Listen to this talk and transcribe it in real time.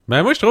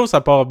Mais moi, je trouve que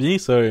ça part bien,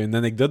 ça, une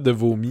anecdote de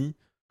vomi.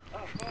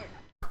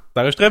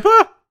 T'enregistrais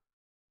pas?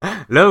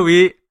 Là,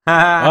 oui.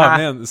 Ah,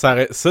 man,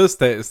 ça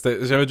c'était...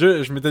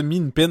 Je m'étais mis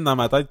une pin dans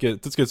ma tête que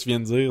tout ce que tu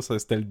viens de dire, ça,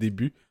 c'était le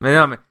début. Mais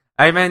non, mais...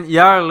 Hey, man,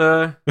 hier,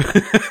 là...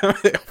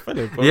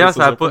 Hier,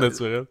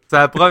 naturel. c'est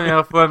la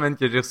première fois, man,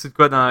 que j'ai reçu de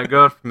quoi dans la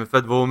gorge pis me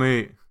fait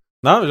vomir.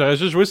 Non, j'aurais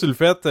juste joué sur le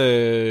fait,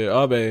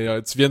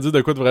 tu viens de dire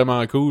de quoi de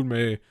vraiment cool,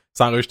 mais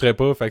ça enregistrait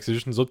pas, fait que c'est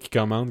juste nous autres qui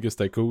commandent que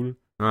c'était cool.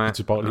 Ouais. Puis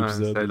tu parles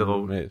l'épisode. C'était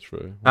drôle. Mais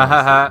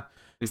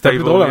C'était plus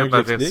drôle avant que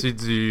j'avais j'explique.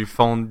 reçu du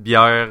fond de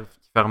bière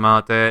qui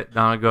fermentait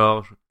dans la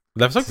gorge.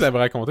 La façon que tu l'avais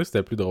raconté,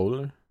 c'était plus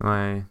drôle. Là.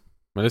 Ouais.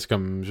 Mais là, c'est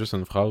comme juste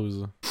une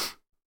phrase.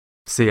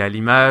 C'est à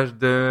l'image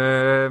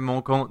de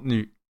mon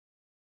contenu.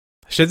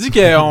 Je te dis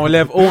qu'on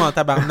lève haut en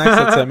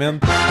tabarnak cette semaine.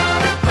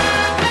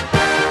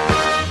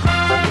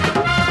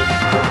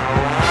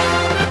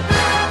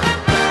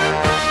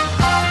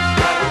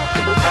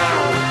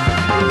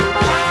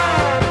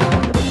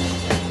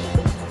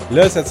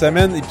 Là, cette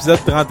semaine, épisode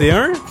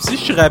 31. Si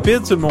je suis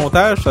rapide sur le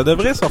montage, ça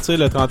devrait sortir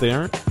le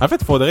 31. En fait,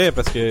 il faudrait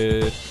parce que...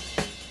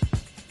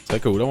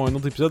 C'est cool, là, on a un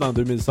autre épisode en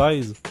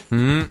 2016.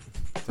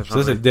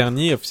 Ça, c'est le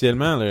dernier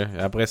officiellement. Là.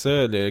 Après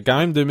ça, quand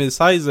même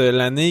 2016,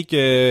 l'année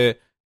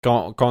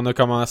qu'on a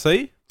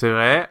commencé. C'est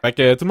vrai. Fait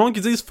que tout le monde qui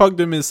dit fuck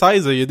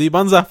 2016, il y a des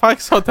bonnes affaires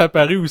qui sont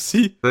apparues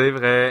aussi. C'est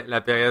vrai, la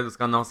période où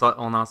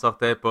on n'en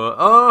sortait pas.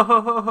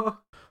 Oh!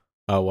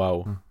 Ah,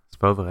 wow. C'est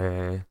pas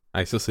vrai.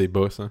 Hey, ça, c'est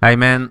bas, ça. Hey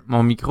man,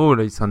 mon micro,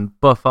 là, il sonne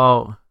pas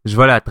fort. Je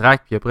vois la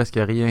track puis il y a presque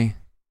rien.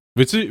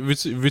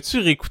 Veux-tu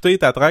réécouter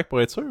ta track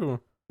pour être sûr?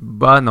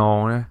 Bah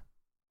non, là.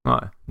 Ouais.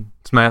 De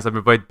toute manière, ça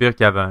peut pas être pire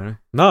qu'avant, là.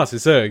 Non, c'est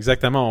ça,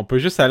 exactement. On peut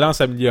juste aller en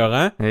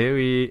s'améliorant. Eh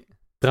oui.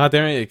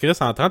 31, Chris,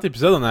 en 30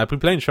 épisodes, on a appris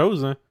plein de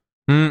choses.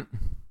 Hein.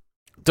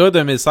 Toi,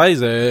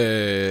 2016,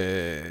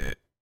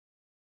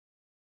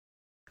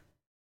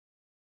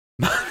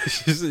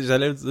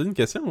 j'allais te dire une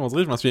question, mais on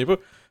dirait que je m'en souviens pas.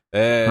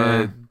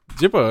 Je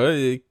sais pas.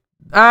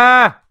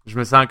 Ah! Je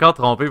me suis encore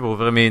trompé pour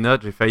ouvrir mes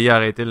notes. J'ai failli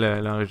arrêter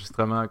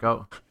l'enregistrement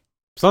encore.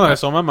 Ça, on aurait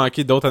sûrement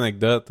manqué d'autres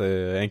anecdotes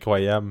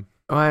incroyables.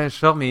 Ouais, je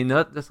sors mes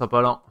notes, là, ça sera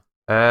pas long.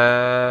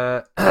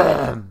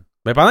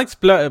 Mais pendant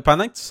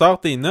que tu sors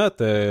tes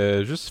notes,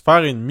 juste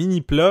faire une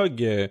mini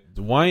plug.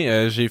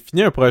 J'ai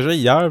fini un projet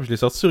hier, puis je l'ai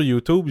sorti sur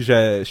YouTube.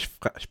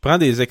 Je prends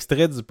des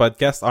extraits du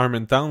podcast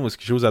Harmontown où je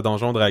joue à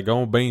Donjon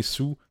Dragon, ben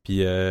sous. Puis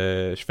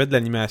je fais de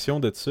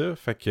l'animation de ça.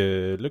 Fait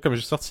que là, comme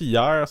j'ai sorti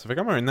hier, ça fait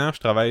comme un an que je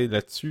travaille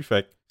là-dessus.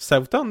 Fait que si ça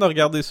vous tente de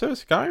regarder ça,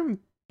 c'est quand même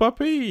pas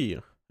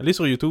pire. Allez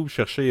sur YouTube,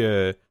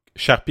 cherchez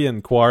Sharpie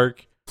and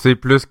Quark. C'est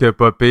plus que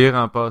pas pire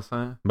en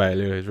passant. Ben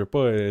là,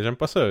 j'aime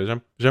pas ça.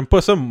 J'aime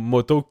pas ça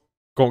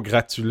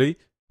m'auto-congratuler.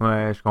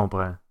 Ouais, je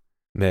comprends.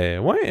 Mais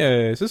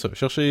ouais, c'est ça.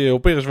 Cherchez. Au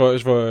pire,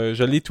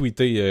 je l'ai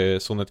tweeté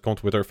sur notre compte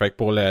Twitter. Fait que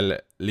pour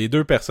les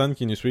deux personnes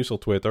qui nous suivent sur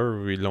Twitter,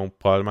 ils l'ont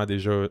probablement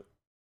déjà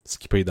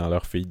skippé dans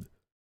leur feed.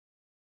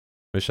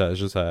 Mais j'ai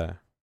juste à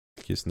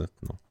cliquer sur notre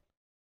nom.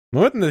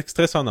 On va mettre un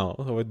extrait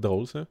sonore. Ça va être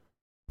drôle, ça.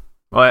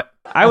 Ouais.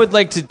 I would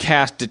like to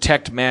cast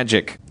Detect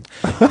Magic.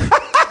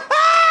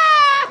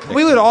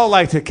 We would all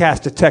like to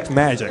cast Detect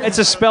Magic. It's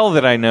a spell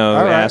that I know,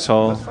 All right.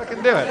 asshole. Let's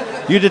fucking do it.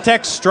 You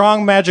detect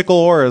strong magical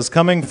auras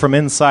coming from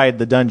inside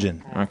the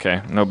dungeon.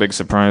 Okay, no big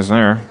surprise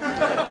there.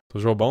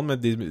 Toujours bon de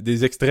mettre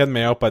des extraits de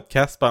meilleurs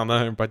podcasts pendant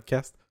un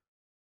podcast.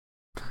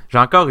 J'ai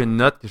encore une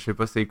note que je sais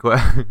pas c'est quoi.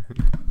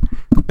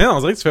 Mais on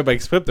dirait que tu fais pas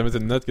exprès pour te mettre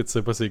une note que tu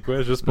sais pas c'est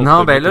quoi, juste pour...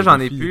 Non, te ben mettre là, au j'en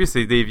ai défi. plus.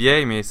 C'est des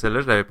vieilles, mais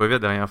celle-là, je l'avais pas vue la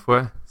dernière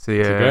fois.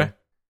 C'est quoi?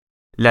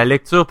 La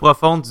lecture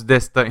profonde du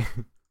destin.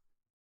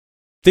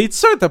 T'es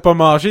sûr que t'as pas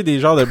mangé des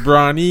genres de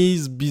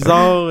brownies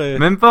bizarres?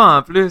 Même pas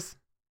en plus.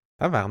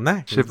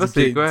 Tabarnak. Je sais pas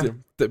c'est quoi.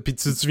 Pis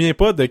tu te souviens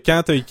pas de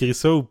quand t'as écrit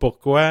ça ou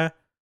pourquoi?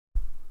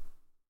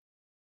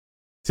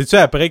 C'est-tu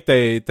après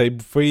que t'as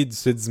bouffé du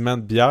sédiment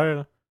de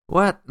bière?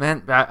 What,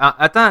 man? Ben,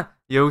 attends,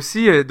 il y a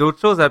aussi d'autres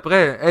choses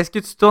après. Est-ce que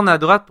tu tournes à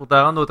droite pour te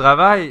rendre au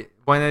travail?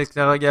 Point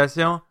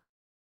d'interrogation.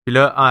 Puis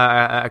là,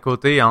 à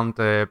côté,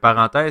 entre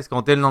parenthèses,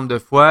 compter le nombre de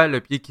fois, le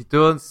pied qui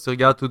tourne, si tu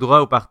regardes tout droit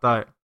ou par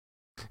terre.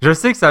 Je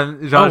sais que ça...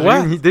 Genre, j'ai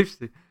une idée, pis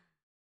c'est...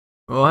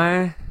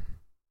 Ouais...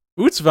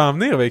 Où tu vas en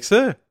venir avec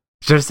ça?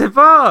 Je le sais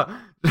pas!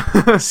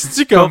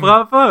 C'est-tu Je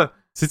comprends pas!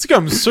 C'est-tu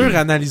comme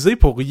suranalysé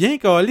pour rien,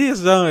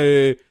 câlisse, genre...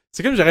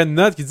 c'est comme j'aurais une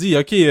note qui dit,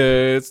 OK,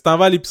 tu t'en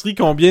vas à l'épicerie,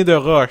 combien de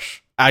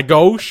roches? À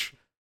gauche,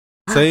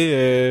 tu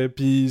sais,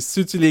 pis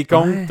si tu les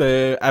comptes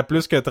à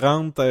plus que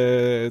 30, tu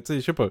sais, je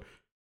sais pas.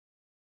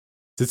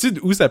 Sais-tu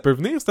où ça peut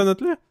venir, cette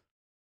note-là?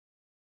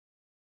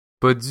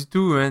 Pas du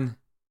tout, man.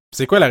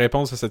 C'est quoi la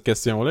réponse à cette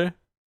question-là?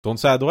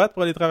 Tournes-tu à droite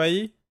pour aller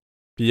travailler?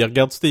 Puis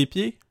regardes-tu tes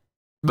pieds?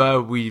 Ben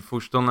oui, il faut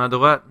que je tourne à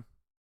droite.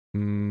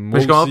 Moi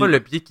Mais je comprends aussi. pas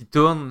le pied qui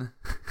tourne.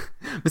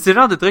 Mais c'est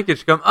le genre de truc que je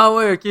suis comme, ah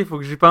ouais, ok, faut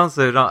que j'y pense,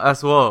 genre, à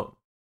soir.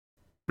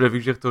 Puis là, vu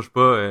que j'y retouche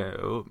pas,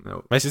 oh.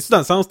 Ben, c'est-tu dans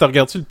le sens, t'as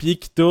regardé-tu le pied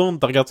qui tourne,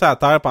 t'as regardé-tu à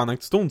terre pendant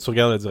que tu tournes ou tu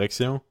regardes la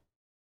direction?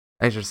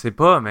 Hey, je le sais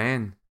pas,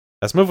 man.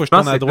 Parce que moi, faut que je Je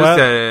pense tourne que à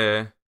c'est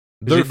droite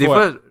plus, deux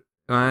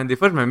fois. Des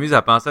fois, je m'amuse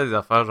à penser à des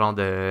affaires genre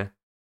de...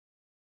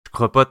 Je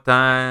crois pas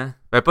tant...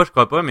 Ben pas je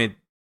crois pas, mais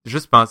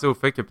juste penser au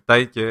fait que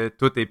peut-être que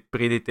tout est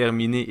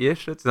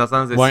prédéterminé-ish, là, tu sais, dans le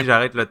sens de Ouais. si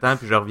j'arrête le temps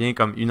puis je reviens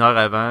comme 1 heure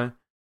avant,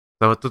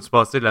 ça va tout se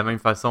passer de la même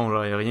façon,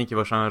 genre, y a rien qui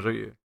va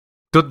changer.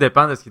 Tout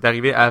dépend de ce qui est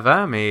arrivé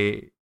avant,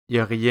 mais y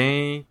a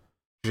rien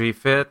que j'ai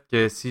fait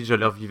que si je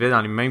le revivais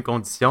dans les mêmes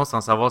conditions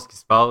sans savoir ce qui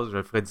se passe, je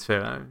le ferais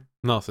différent.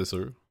 Non, c'est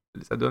sûr.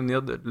 Ça doit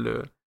venir de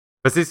là.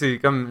 Parce que c'est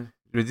comme,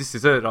 je me dis, c'est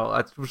ça, genre,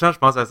 à tout temps, je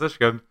pense à ça, je suis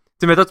comme, tu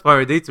sais, mettons, tu prends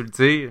un dé, tu le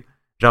tires,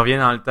 je reviens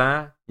dans le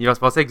temps, il va se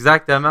passer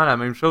exactement la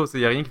même chose, il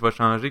y a rien qui va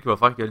changer, qui va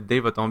faire que le dé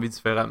va tomber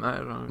différemment,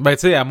 genre. Ben,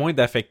 tu sais, à moins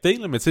d'affecter,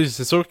 là, mais tu sais,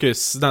 c'est sûr que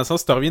si, dans le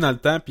sens, si tu reviens dans le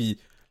temps, puis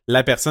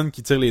la personne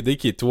qui tire les dés,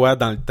 qui est toi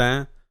dans le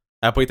temps,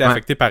 elle a pas été Ouais.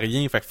 affectée par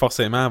rien, fait que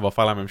forcément, elle va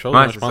faire la même chose. Ouais,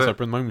 Moi, je c'est pense ça. un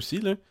peu de même aussi,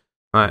 là.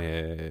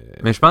 Ouais.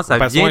 Mais je pense que ça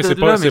parce vient ouais, de c'est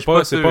là, pas, mais c'est je suis pas,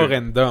 pas c'est sûr. pas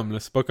random, là.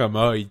 C'est pas comme,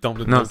 il tombe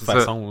d'une Non, autre c'est ça.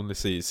 façon. Là.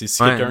 C'est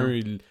si Ouais, quelqu'un,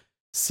 non.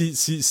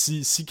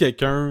 si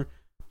quelqu'un,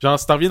 genre,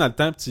 si t'en reviens dans le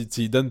temps, pis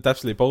tu lui donnes une tape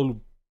sur l'épaule,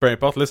 peu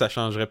importe, là, ça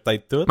changerait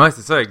peut-être tout. Ouais,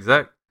 c'est ça,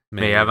 exact.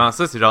 Mais avant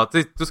ça, c'est genre,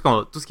 tu sais, tout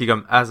ce qui est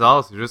comme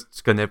hasard, c'est juste,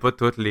 tu connais pas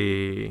tous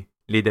les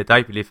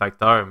détails puis les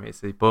facteurs, mais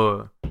c'est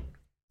pas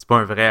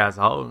un vrai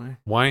hasard. Hein.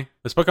 Ouais.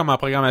 Mais c'est pas comme en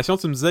programmation,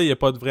 tu me disais, il y a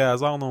pas de vrai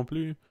hasard non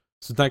plus.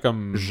 C'est tout le temps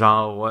comme.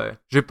 Genre, ouais.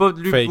 J'ai pas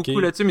lu Faké. beaucoup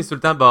là-dessus, mais c'est tout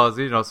le temps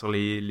basé, genre, sur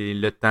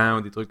le temps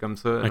ou des trucs comme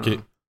ça. Ok. genre.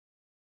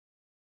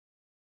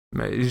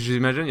 Mais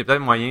j'imagine, il y a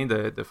peut-être moyen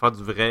de faire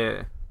du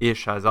vrai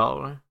ish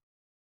hasard. Hein.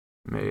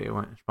 Mais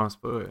ouais, je pense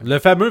pas. Le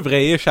fameux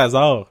vrai ish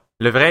hasard.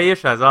 Le vrai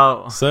ish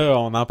hasard. Ça,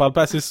 on n'en parle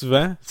pas assez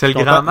souvent. C'est Je le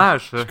suis grand content-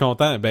 mage, Je ça. suis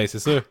content. Ben, c'est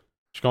ça. Je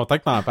suis content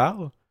que t'en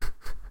parles.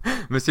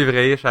 Monsieur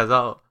vrai ish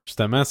hasard.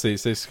 Justement, c'est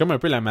comme un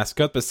peu la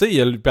mascotte. Parce que tu sais, il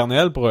y a le Père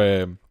Noël pour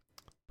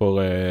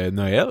Noël.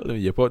 là.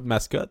 Il n'y a pas de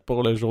mascotte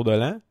pour le jour de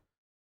l'an.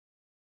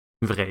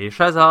 Vrai ish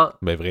hasard.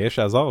 Ben, vrai ish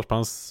hasard, je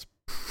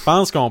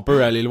pense qu'on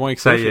peut aller loin que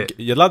ça. Ça y est.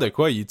 Il y a de l'air de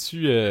quoi? Il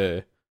est-tu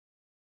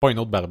pas un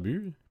autre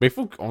barbu? Ben,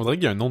 on dirait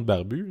qu'il y a un autre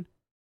barbu.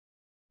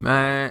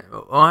 Ben,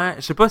 ouais,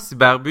 je sais pas si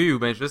barbu ou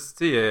ben juste,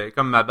 tu sais,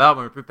 comme ma barbe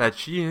un peu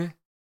patchy, hein.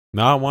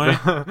 Non, ouais.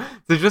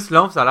 C'est juste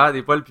l'ombre, ça a l'air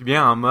des poils plus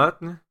bien en motte,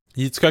 hein.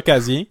 Il est-tu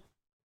caucasien?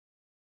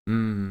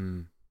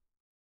 Hmm.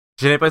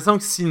 J'ai l'impression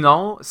que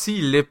sinon,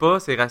 s'il l'est pas,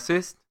 c'est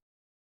raciste.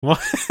 Là,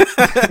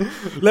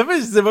 mais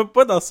je disais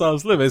pas dans ce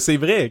sens-là, mais c'est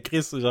vrai,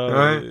 Chris, genre...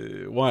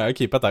 Ouais. ouais,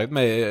 ok, peut-être,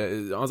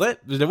 mais on dirait,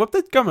 je le vois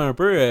peut-être comme un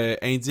peu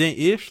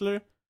indien-ish, là.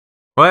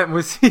 Ouais, moi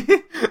aussi.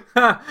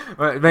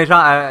 Ouais, ben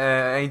genre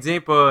indien,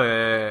 pas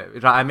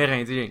genre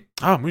amérindien.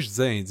 Ah, moi, je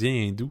disais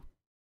indien, hindou.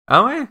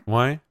 Ah ouais?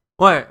 Ouais,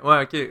 Ouais,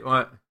 ok,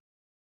 ouais.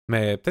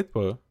 mais peut-être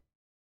pas.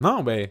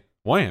 Non, ben,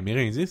 ouais,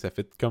 amérindien, ça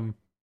fait comme...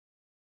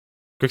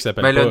 Quoi que ça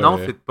s'appelle Ben pas... le nom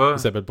fit pas.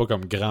 Ça s'appelle pas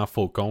comme Grand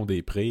Faucon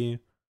des Prés.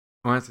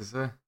 Ouais, c'est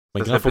ça.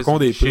 Ben, Ça Grand s'appelle Faucon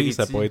des Prés, Chériti.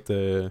 ça peut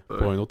être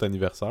pour Ouais. un autre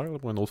anniversaire, là,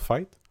 pour une autre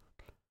fête.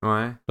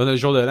 Ouais. Là, le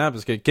jour de l'an,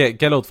 parce que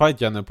quelle autre fête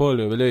qu'il y en a pas,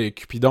 là? Là, il y a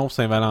Cupidon,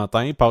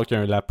 Saint-Valentin, Pâques, il y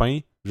a un lapin.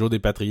 Jour des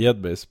Patriotes,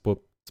 ben, c'est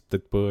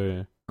peut-être pas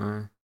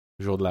Ouais.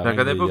 jour de la J'en reine,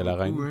 connais il y a pas la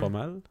beaucoup, reine, hein. pas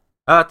mal.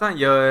 Ah, attends, il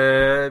y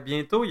a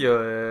bientôt, il y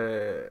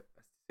a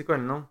c'est quoi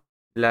le nom?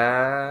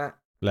 La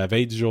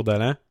veille du jour de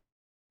l'an.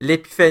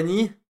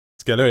 L'épiphanie.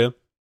 Ce que là, elle.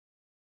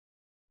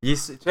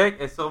 Check,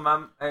 elle est sur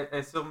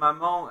ma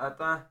montre.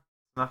 Attends,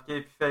 c'est marqué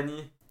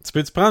Épiphanie. Tu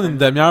peux-tu prendre une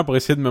demi-heure pour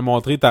essayer de me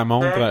montrer ta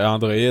montre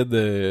Android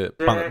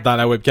dans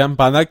la webcam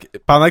pendant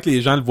que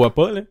les gens le voient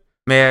pas, là?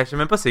 Mais je sais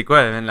même pas c'est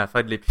quoi man, la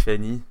fête de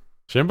l'épiphanie.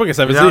 Je sais même pas ce que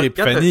ça veut Genre, dire,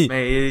 épiphanie.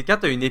 Mais quand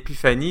t'as une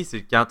épiphanie,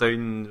 c'est quand t'as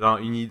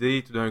une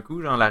idée tout d'un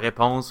coup, genre la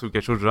réponse ou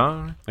quelque chose de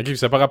genre. Ok,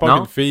 ça n'a pas rapport Non.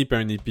 avec une fille et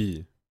un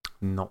épi.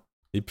 Non.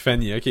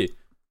 Épiphanie, ok.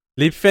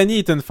 L'épiphanie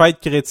est une fête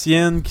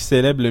chrétienne qui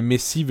célèbre le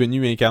Messie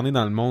venu incarner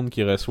dans le monde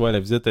qui reçoit la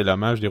visite et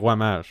l'hommage des rois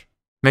mages.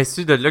 Mais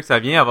c'est de là que ça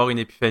vient avoir une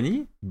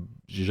épiphanie?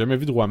 J'ai jamais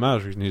vu de roi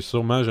mage, je n'ai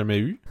sûrement jamais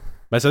eu.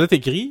 Ben, ça doit être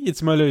écrit,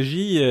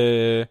 étymologie.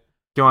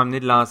 Qui ont amené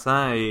de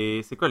l'encens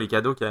et c'est quoi les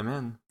cadeaux qu'ils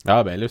amènent?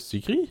 Ah, ben là, c'est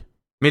écrit.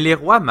 Mais les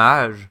rois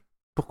mages.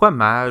 Pourquoi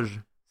mage?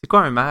 C'est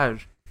quoi un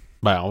mage?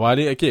 Ben, on va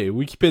aller. Ok,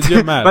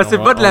 Wikipédia mage. Ben, c'est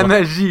On pas va- de la on va-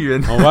 magie,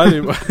 man. On va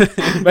aller. Ben,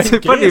 C'est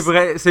pas Chris, les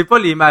vrais, c'est pas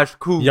les mages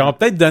cool. Ils ont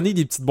peut-être donné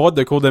des petites boîtes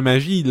de cours de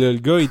magie. Là. Le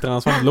gars, il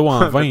transforme de l'eau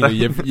en vin. là.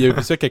 Il a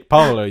vu ça quelque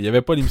part. Là. Il y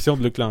avait pas l'émission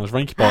de Luc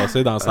Langevin qui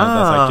passait dans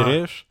sa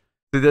crèche.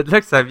 C'est de là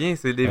que ça vient,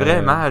 c'est des vrais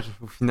Euh, mages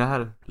au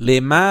final. Les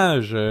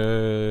mages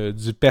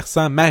du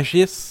persan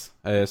Magis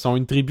sont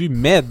une tribu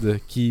mède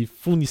qui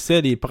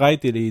fournissait les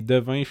prêtres et les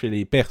devins chez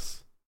les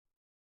Perses.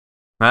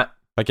 Ouais.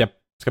 Fait que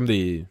c'est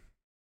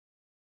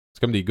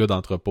comme des gars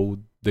d'entrepôt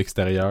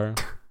d'extérieur.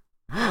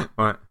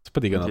 Ouais. C'est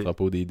pas des gars Ok.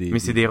 d'entrepôt, Mais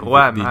c'est des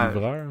rois des mages.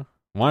 livreurs.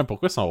 Ouais,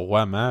 pourquoi ils sont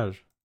rois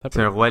mages? C'est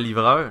un roi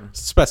livreur.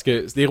 C'est-tu parce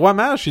que les rois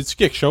mages, c'est-tu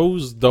quelque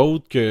chose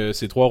d'autre que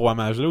ces trois rois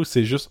mages-là ou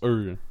c'est juste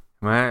eux?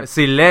 Ouais.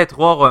 C'est les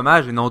trois rois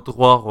mages et non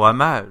trois rois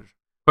mages.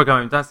 Quoi qu'en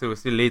même temps, c'est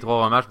aussi les trois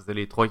rois mages parce que c'est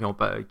les trois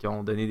qui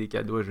ont donné des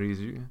cadeaux à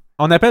Jésus.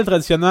 On appelle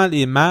traditionnellement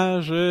les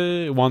mages,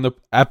 ou en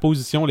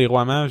apposition les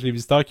rois mages, les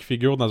visiteurs qui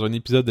figurent dans un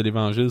épisode de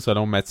l'Évangile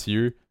selon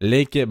Matthieu,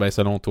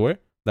 selon toi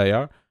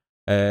d'ailleurs,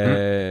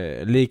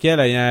 lesquels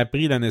ayant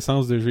appris la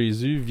naissance de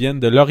Jésus viennent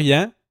de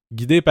l'Orient,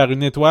 guidés par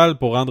une étoile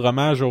pour rendre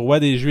hommage au roi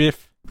des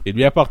Juifs et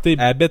lui apporter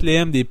à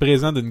Bethléem des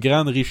présents d'une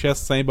grande richesse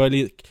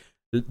symbolique,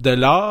 de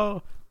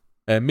l'or,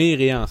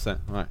 Miré en sang.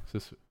 Ouais, c'est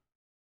ça.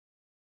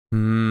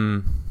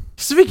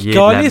 Qu'est-ce que tu veux qu'il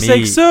calisse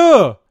avec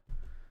ça?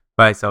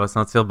 Ben, ça va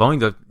sentir bon. Ils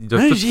doivent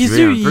Hein, tout Jésus,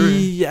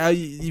 tuer un peu.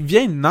 il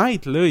vient de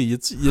naître, là. Y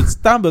a-tu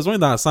tant besoin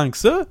d'encens que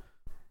ça?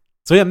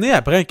 Tu vas y amener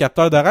après un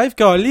capteur de rêve,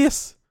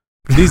 calisse?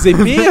 Des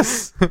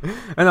épices!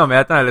 Ah non, mais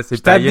attends, là, c'est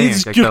Je t'ai amené païen, du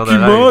un capteur de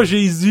curcuma, rêve.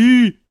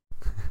 Jésus!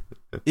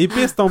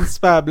 Épice ton petit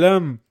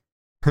pablum.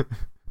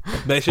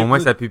 Ben, je sais Pour moi,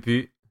 pas. ça pue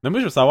plus. Mais moi,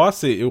 je veux savoir,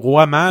 c'est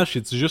roi mage,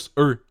 c'est-tu juste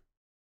eux?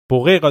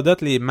 Pour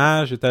Hérodote, les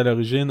mages étaient à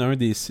l'origine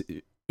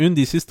une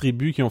des 6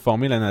 tribus qui ont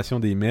formé la nation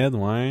des Mèdes,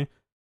 ouais.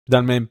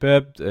 Dans le même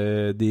peuple,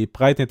 des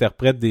prêtres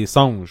interprètent des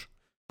songes,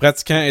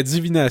 pratiquant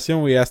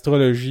divination et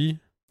astrologie,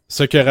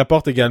 ce que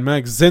rapporte également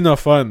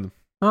Xénophone.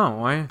 Ah,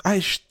 ouais.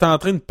 Hey, je suis en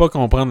train de pas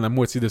comprendre la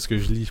moitié de ce que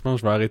je lis. Je pense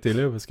que je vais arrêter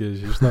là parce que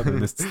j'ai juste l'air d'un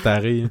petit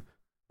taré.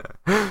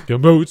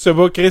 Comme, où tu sais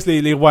pas, Chris,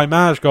 les rois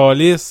mages,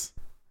 calice.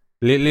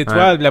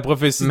 L'étoile de la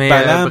prophétie Mais de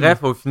Balaam.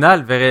 bref, au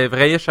final,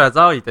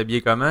 Vrayé-Chazar, il est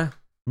habillé comment?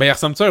 Ben, il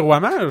ressemble-tu à un roi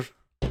mage?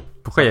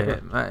 Pourquoi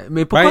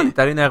Mais pourquoi Ben- on est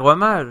allé dans un roi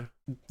mage?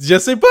 Je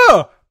sais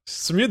pas!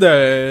 C'est mieux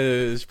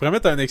de... Je pourrais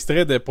mettre un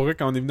extrait de pourquoi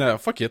quand on est venu à...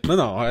 Fuck it,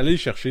 non, allez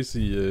chercher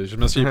si... je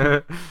me souviens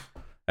plus.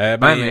 C'est un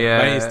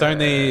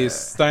Amérindien.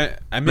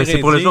 Mais c'est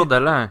pour le jour de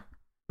l'an.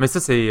 Mais ça,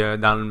 c'est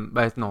dans le...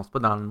 Ben non, c'est pas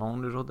dans le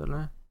monde, le jour de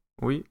l'an.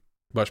 Oui.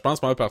 Ben, je pense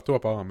pas partout,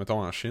 à part,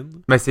 mettons, en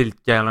Chine. Mais c'est le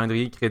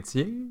calendrier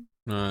chrétien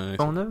Ouais,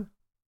 qu'on a.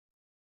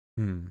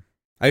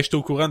 Hey, j'étais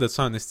au courant de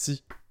ça en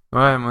esti.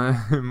 Ouais, moi,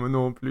 moi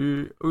non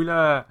plus.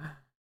 Oula!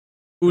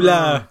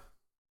 Oula!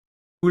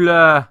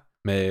 Oula!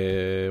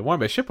 Mais, ouais,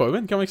 ben, je sais pas,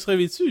 Ben, comment il serait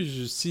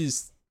vêtu?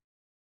 Si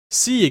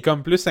il est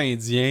comme plus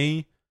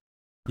indien,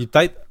 il est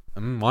peut-être...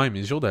 ouais, mais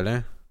le jour de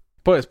l'an.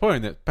 C'est pas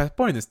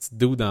un esti de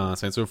dos dans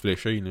ceinture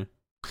fléchée, là.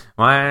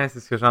 Ouais, c'est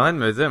ce que je suis en train de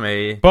me dire,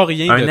 mais... Pas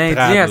rien un de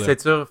Indien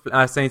trad,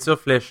 à ceinture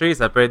fléchée,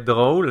 ça peut être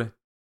drôle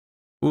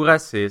ou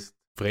raciste.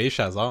 Frayé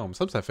Chazard, il me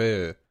semble que ça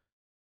fait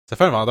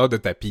un vendeur de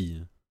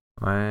tapis.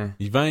 Hein. Ouais.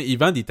 Il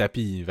vend des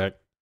tapis.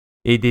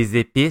 Et des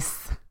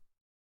épices.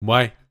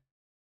 Ouais.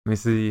 Mais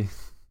c'est...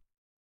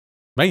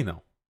 Ben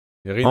non.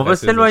 Y a rien On de va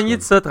raciste s'éloigner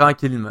de dans ce ça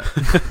tranquillement.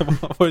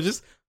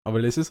 on va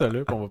laisser ça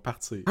là, puis on va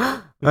partir.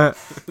 Ouais.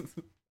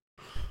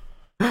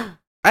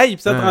 Hey,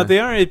 épisode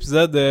 31,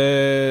 épisode...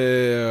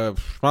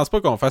 je pense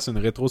pas qu'on fasse une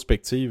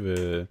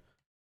rétrospective.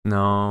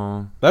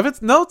 Non. En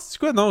fait, non, tu sais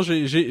quoi? Non,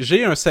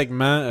 j'ai un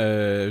segment...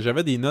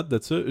 j'avais des notes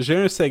de ça. J'ai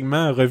un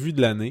segment revue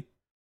de l'année.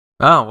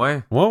 Ah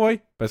ouais.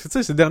 Ouais. Parce que tu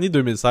sais, c'est le dernier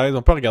 2016.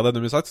 On peut regarder en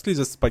 2016. Tous les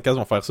podcasts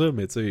vont faire ça,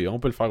 mais tu sais, on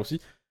peut le faire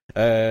aussi.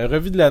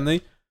 Revue de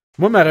l'année.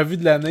 Moi, ma revue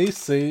de l'année,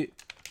 c'est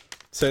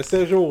ce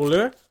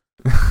séjour-là.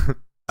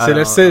 C'est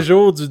le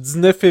séjour du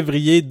 19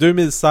 février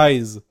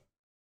 2016.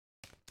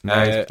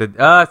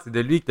 C'est de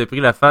lui que t'as pris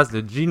la face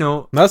de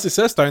Gino. Non, c'est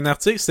ça. C'était un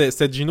article.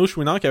 C'était Gino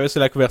Chouinard qui avait sur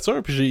la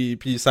couverture.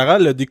 Puis Sarah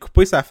l'a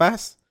découpé sa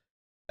face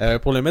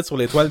pour le mettre sur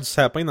l'étoile du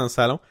sapin dans le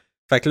salon.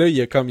 Fait que là,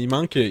 il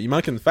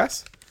manque une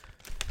face.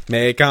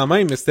 Mais quand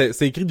même,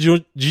 c'est écrit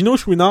Gino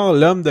Chouinard,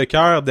 l'homme de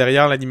cœur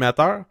derrière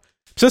l'animateur.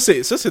 Puis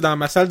ça, c'est dans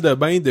ma salle de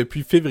bain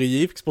depuis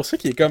février. C'est pour ça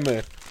qu'il est comme...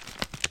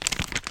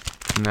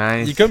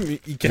 Nice.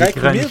 Il craque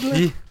humide, là.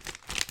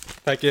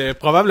 Fait que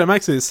probablement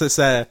que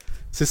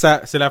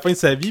c'est la fin de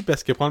sa vie,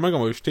 parce que probablement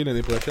qu'on va le jeter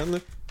l'année prochaine, là.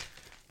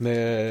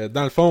 Mais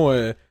dans le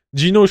fond,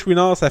 Gino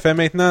Chouinard, ça fait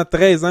maintenant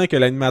 13 ans que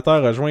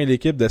l'animateur a joint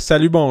l'équipe de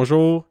Salut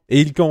Bonjour,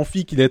 et il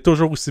confie qu'il est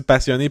toujours aussi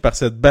passionné par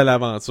cette belle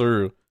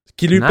aventure,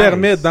 qui lui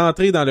permet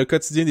d'entrer dans le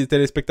quotidien des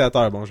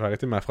téléspectateurs. Bon, j'ai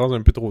arrêté ma phrase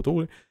un peu trop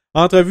tôt, là.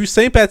 Entrevue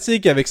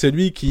sympathique avec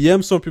celui qui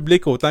aime son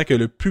public autant que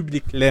le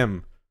public l'aime.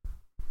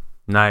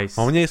 Nice.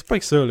 On niaise pas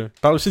avec ça, là. Il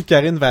parle aussi de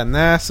Karine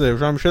Vanasse,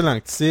 Jean-Michel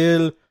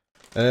Anctil.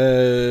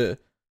 Un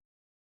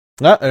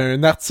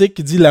article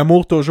qui dit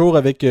l'amour toujours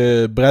avec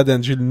Brad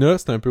Angelina,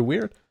 c'est un peu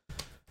weird.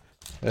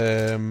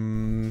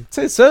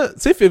 Tu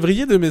sais,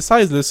 février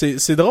 2016, là,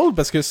 c'est drôle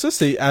parce que ça,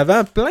 c'est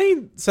avant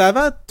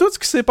tout ce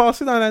qui s'est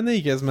passé dans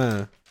l'année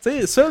quasiment. Tu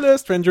sais, ça, là,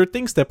 Stranger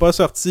Things, c'était pas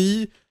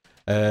sorti.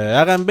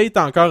 Harambe est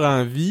encore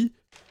en vie.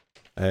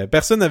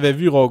 Personne n'avait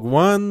vu Rogue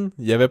One.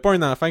 Il y avait pas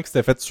un enfant qui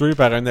s'était fait tuer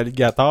par un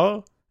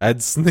alligator à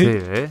Disney. C'est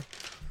vrai.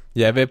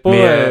 Il y avait pas...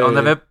 Mais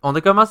on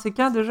a commencé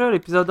quand déjà?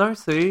 L'épisode 1,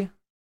 c'est...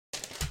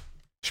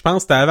 Je pense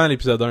que c'était avant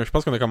l'épisode 1. Je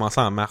pense qu'on a commencé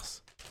en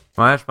mars.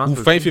 Ouais, je pense. Ou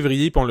fin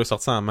février, puis on l'a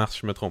sorti en mars,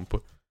 je me trompe pas.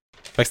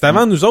 Fait que c'était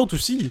avant nous autres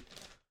aussi.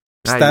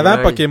 Puis c'était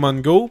avant Pokémon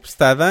Go, puis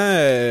c'était avant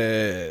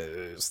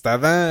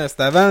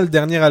le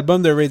dernier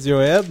album de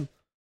Radiohead,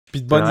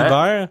 puis de Bon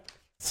Hiver.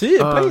 Tu sais,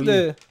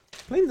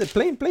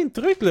 plein de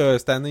trucs là,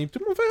 cette année. Tout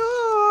le monde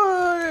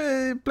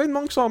fait plein de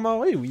monde qui sont morts.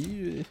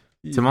 Oui.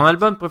 C'est mon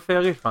album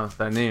préféré, je pense,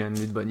 cette année,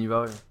 Nuit de Bon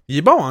Hiver. Il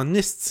est bon en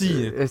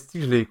esti. Esti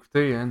que je l'ai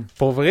écouté, hein.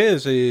 Pour vrai,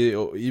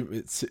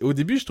 au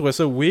début, je trouvais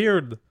ça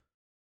weird.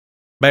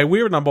 Ben,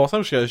 weird en bon sens,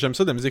 parce que j'aime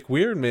ça de la musique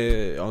weird,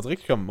 mais on dirait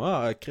que comme,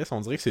 Chris,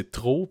 on dirait que c'est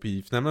trop,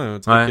 puis finalement, on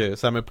dirait que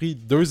ça m'a pris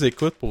 2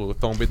 écoutes pour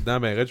tomber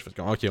dedans, ben, Red, je fais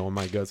comme, ok, oh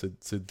my god,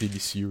 c'est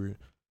délicieux.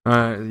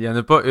 Ouais, il y en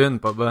a pas une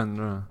pas bonne,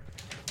 là.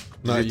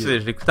 Non,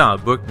 je l'écoutais en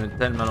boucle, mais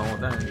tellement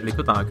longtemps, je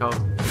l'écoute encore.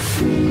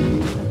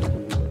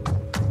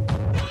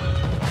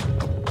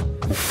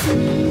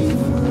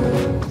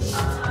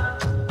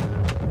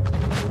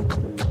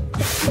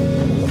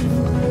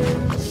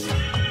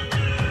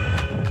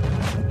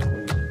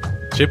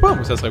 sais pas,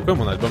 moi, ça serait quoi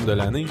mon album de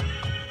l'année?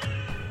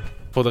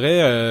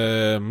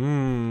 Faudrait...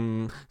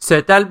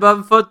 Cet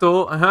album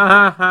photo.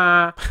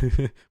 Moi,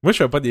 je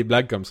fais pas des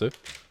blagues comme ça.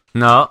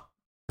 Non.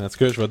 En tout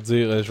cas, je vais te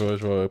dire,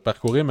 je vais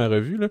parcourir ma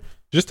revue, là.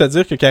 Juste à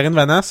dire que Karine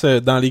Vanasse,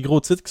 dans les gros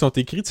titres qui sont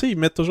écrits, tu sais, ils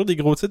mettent toujours des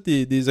gros titres,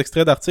 des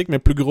extraits d'articles, mais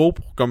plus gros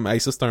pour comme, hey,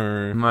 ça c'est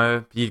un...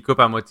 Ouais, puis il coupe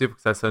à moitié pour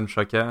que ça sonne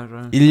choquant,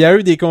 genre. Il y a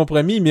eu des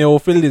compromis, mais au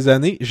fil des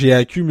années, j'ai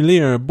accumulé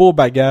un beau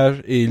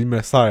bagage et il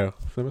me sert.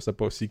 Finalement, c'est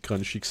pas aussi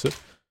crunchy que ça.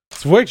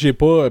 Tu vois que j'ai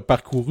pas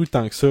parcouru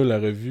tant que ça, la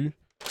revue.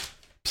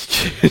 Puis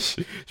que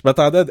je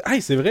m'attendais à...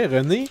 Hey, c'est vrai,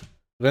 René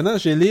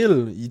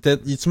Angélil, il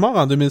est-tu mort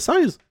en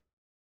 2016?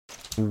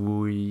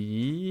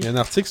 Oui. Il y a un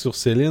article sur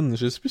Céline,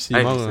 je sais plus s'il est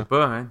Hey, mort. je sais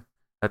pas, hein.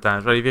 Attends,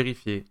 je vais aller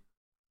vérifier.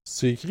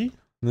 C'est écrit?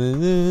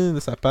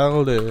 Ça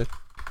parle de...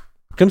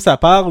 Comme ça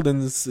parle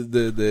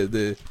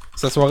de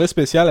sa soirée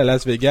spéciale à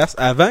Las Vegas.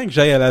 Avant que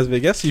j'aille à Las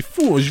Vegas, c'est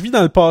fou. Je vis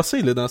dans le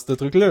passé, là, dans ce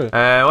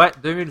truc-là. Ouais,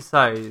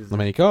 2016. Non,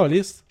 mais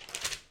câlisse.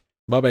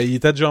 Bon, ben, il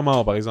était déjà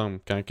mort, par exemple,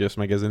 quand que ce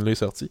magazine-là est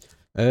sorti.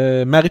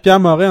 Marie-Pierre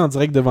Morin en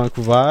direct de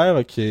Vancouver,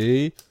 ok.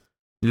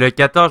 Le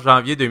 14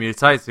 janvier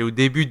 2016, c'est au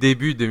début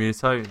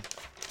 2016.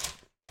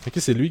 Ok,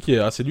 c'est lui qui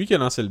a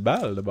lancé le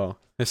bal, d'abord.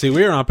 Mais c'est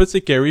weird, en plus,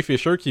 c'est Carrie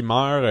Fisher qui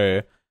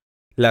meurt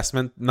la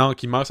semaine... Non,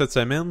 qui meurt cette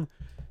semaine.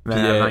 Mais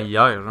Puis, avant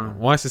hier,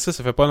 genre. Ouais, c'est ça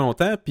fait pas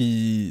longtemps,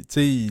 puis, tu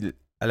sais, il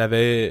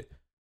avait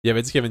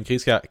dit qu'il y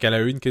avait qu'elle a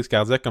eu une crise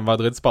cardiaque comme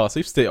vendredi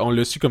passé, puis on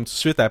l'a su comme tout de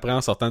suite après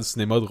en sortant du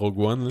cinéma de Rogue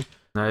One, là.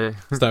 Ouais.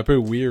 C'était un peu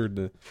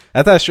weird.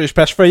 Attends, je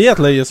feuillette,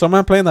 là. Il y a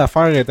sûrement plein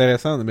d'affaires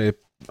intéressantes, mais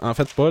en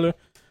fait pas, là.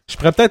 Je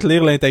pourrais peut-être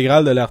lire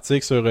l'intégrale de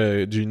l'article sur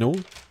Gino.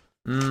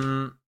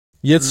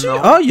 Y a-tu... Non.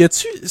 Ah, y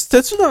a-tu...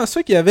 C'était-tu dans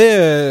ça qu'il y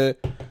avait... Tu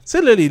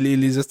sais, là,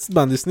 les hosties de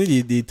bande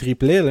dessinée, des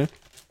triplets, là?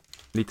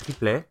 Les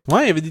triplets.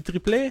 Ouais, il y avait des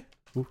triplets.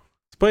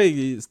 C'est pas...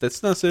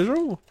 C'était-tu dans ce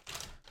jour?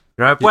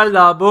 J'ai un poil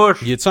dans la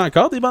bouche. Y a-tu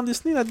encore des bandes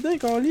dessinées là-dedans,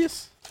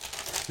 Carlis?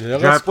 J'ai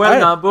un poil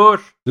dans la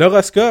bouche.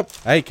 L'horoscope.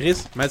 Hey,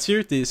 Chris.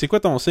 Mathieu, c'est quoi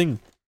ton signe?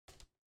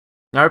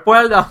 J'ai un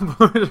poil dans la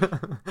bouche.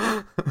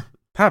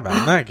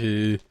 Tabarnak.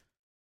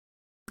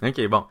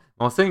 Ok, bon.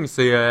 Mon signe,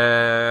 c'est...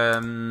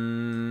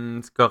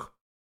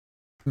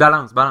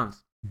 Balance.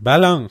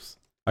 Balance.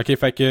 Ok,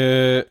 fait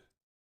que...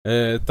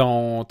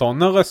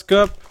 ton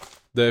horoscope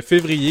de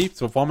février, tu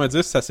vas pouvoir me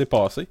dire si ça s'est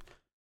passé.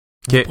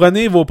 Okay. Vous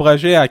prenez vos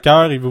projets à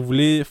cœur et vous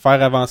voulez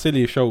faire avancer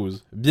les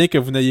choses. Bien que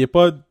vous n'ayez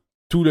pas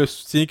tout le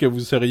soutien que vous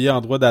seriez en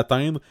droit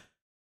d'attendre,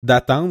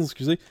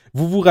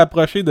 vous vous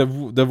rapprochez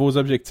de vos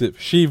objectifs.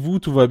 Chez vous,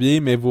 tout va bien,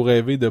 mais vous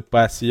rêvez de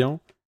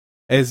passion.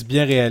 Est-ce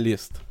bien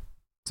réaliste?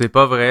 C'est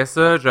pas vrai,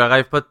 ça. Je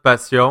rêve pas de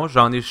passion.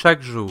 J'en ai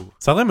chaque jour.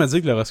 Ça voudrait me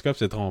dire que l'horoscope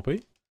s'est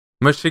trompé.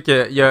 Moi, je sais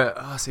qu'il y a...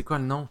 Ah, c'est quoi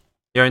le nom?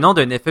 Il y a un nom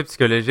d'un effet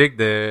psychologique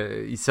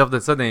de... Ils servent de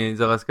ça dans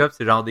les horoscopes.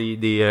 C'est genre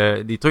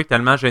des trucs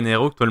tellement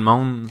généraux que tout le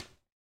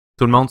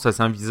monde se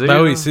sent visé. Ben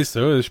là. oui, c'est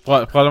ça. Je suis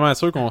probablement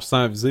sûr qu'on se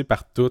sent visé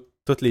par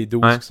toutes les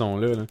 12 qui sont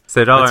là.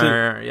 C'est genre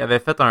Ben, il avait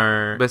fait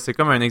un... Ben, c'est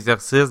comme un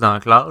exercice dans la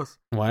classe.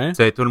 Ouais.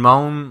 C'est tout le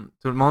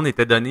monde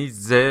était donné, il se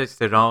disait,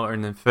 c'était genre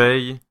une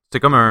feuille.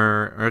 C'était comme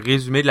un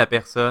résumé de la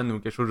personne ou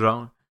quelque chose de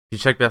genre. Puis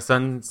chaque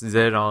personne se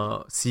disait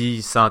genre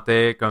s'il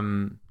sentait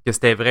comme que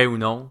c'était vrai ou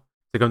non.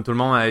 C'est comme tout le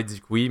monde avait dit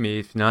que oui,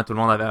 mais finalement tout le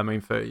monde avait la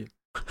même feuille.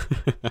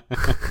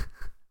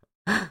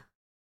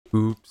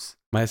 Oups.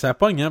 Ben ça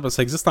pogne, hein, parce que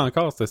ça existe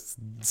encore, ce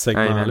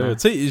segment-là. Ouais,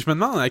 tu sais, je me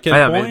demande à quel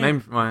Ouais, point mais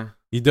même, ouais.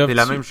 ils doivent... C'est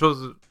la même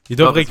chose. Ils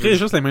doivent Ah, réécrire vas-y.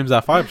 juste les mêmes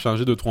affaires puis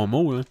changer 2-3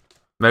 mots. Hein.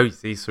 Ben oui,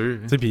 c'est sûr.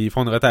 Tu sais, puis ils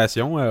font une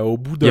rotation au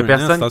bout Il y a d'un an,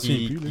 personne t'en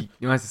qui... souviens plus,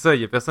 là. Ouais, c'est ça,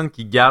 il y a personne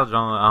qui garde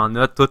genre en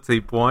note tous ses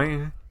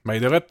points. Ben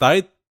il devrait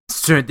peut-être...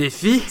 C'est un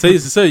défi? Tu sais,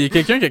 c'est ça, il y a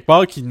quelqu'un quelque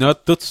part qui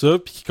note tout ça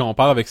puis qui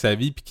compare avec sa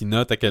vie puis qui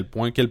note à quel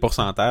point, quel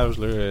pourcentage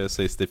là,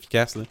 c'est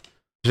efficace. Là.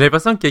 J'ai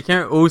l'impression que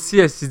quelqu'un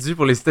aussi assidu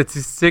pour les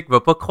statistiques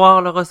va pas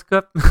croire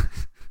l'horoscope.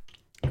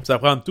 Ça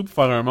prend tout pour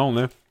faire un monde.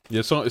 Hein.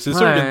 C'est sûr,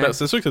 Ouais.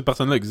 c'est sûr que cette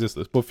personne-là existe,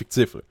 là. C'est pas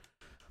fictif. Là.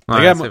 Ouais,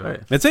 Regarde, c'est vrai.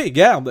 Mais tu sais,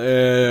 regarde,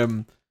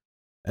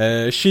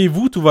 chez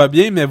vous, tout va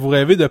bien, mais vous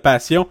rêvez de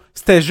passion.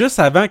 C'était juste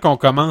avant qu'on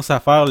commence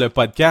à faire le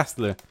podcast.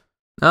 Là.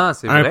 Ah,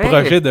 c'est Un vrai.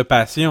 projet de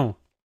passion.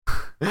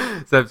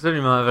 C'est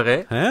absolument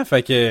vrai. Hein?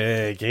 Fait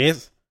que,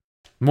 Chris,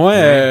 moi,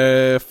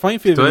 fin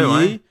février, Toi,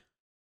 ouais.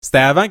 c'était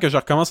avant que je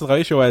recommence à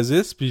travailler chez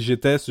Oasis, puis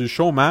j'étais sur le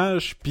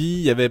chômage,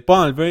 puis il avait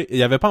pas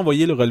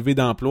envoyé le relevé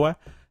d'emploi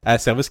à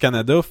Service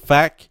Canada,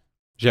 fac,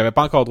 j'avais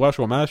pas encore droit au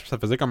chômage, puis ça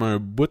faisait comme un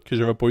bout que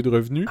j'avais pas eu de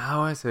revenus.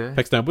 Ah ouais, c'est vrai.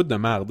 Fait que c'était un bout de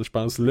merde, je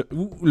pense.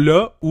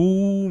 Là,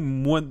 ou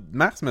mois de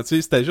mars, mais tu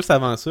sais, c'était juste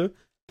avant ça.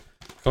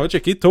 On va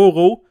checker.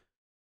 Taureau,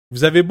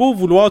 vous avez beau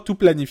vouloir tout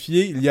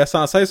planifier, il y a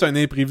sans cesse un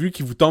imprévu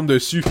qui vous tombe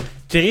dessus.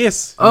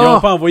 Chris, ils ont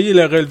pas envoyé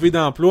le relevé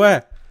d'emploi.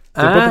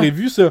 C'est pas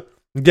prévu, ça.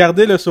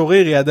 Gardez le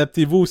sourire et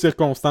adaptez-vous aux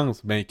circonstances.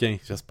 Ben,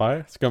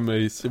 j'espère. C'est comme...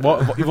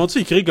 ils vont-tu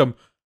écrire comme...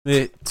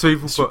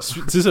 Tuez-vous pas.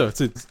 C'est ça,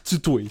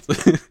 tutoie.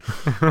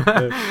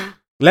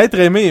 L'être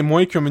aimé est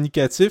moins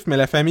communicatif, mais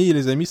la famille et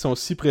les amis sont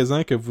si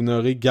présents que vous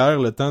n'aurez guère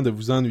le temps de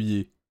vous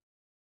ennuyer.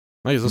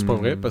 Ouais, ça c'est pas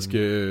vrai, parce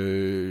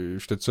que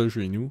j'étais tout seul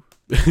chez nous.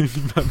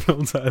 Ma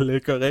blonde, ça allait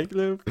correct,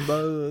 là.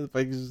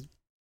 Fait que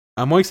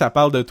à moins que ça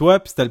parle de toi,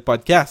 puis c'était le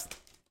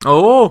podcast.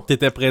 Oh!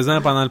 T'étais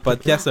présent pendant le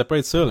podcast, ça peut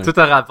être ça, là. Tout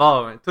a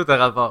rapport, man. Tout a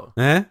rapport.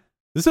 Hein?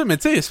 C'est ça, mais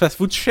tu sais, c'est parce qu'il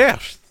faut que tu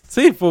cherches. Tu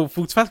sais, faut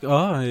que tu fasses...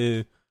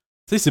 tu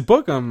sais, c'est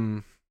pas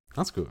comme...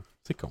 En tout cas,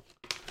 c'est con.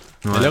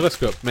 Ouais.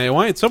 L'horoscope. Mais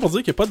ouais, tout ça pour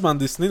dire qu'il n'y a pas de bande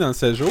dessinée dans le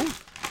 16 jours.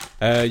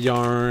 Il y a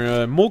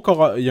un mot...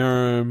 Il y a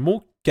un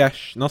mot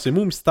cache... Non, c'est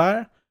mot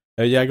mystère.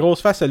 Il y a la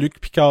grosse face à Luc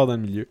Picard dans le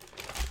milieu.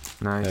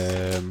 Nice.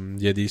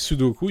 Il y a des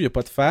sudoku, il n'y a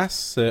pas de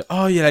face.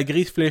 Il y a la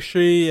grille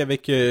fléchée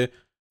avec, tu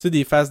sais,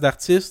 des faces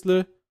d'artistes,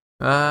 là.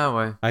 Ah,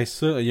 ouais. Ah,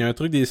 ça, il y a un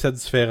truc des 7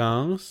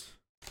 différences.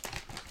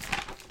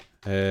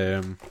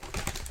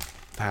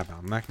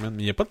 Tabarnak, man.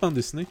 Mais il n'y a pas de bande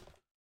dessinée.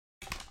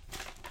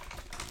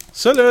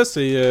 Ça, là,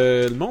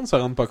 c'est... le monde ne se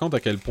rend pas compte à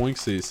quel point que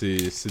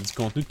c'est du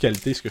contenu de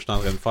qualité, ce que je suis en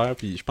train de faire.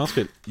 Puis je pense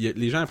que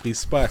les gens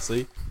apprécient pas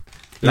assez.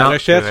 La Non,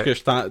 recherche que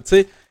je t'en... Tu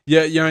sais, il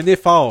y a un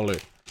effort, là.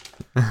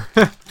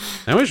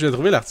 Moi, je vais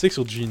trouver l'article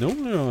sur Gino.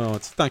 Là.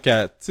 Tant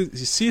qu'à...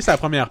 Si c'est la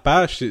première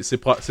page,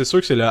 c'est sûr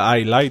que c'est le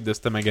highlight de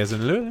ce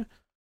magazine-là. Là.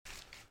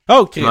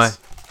 Oh, Chris! Ouais.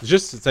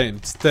 Juste, une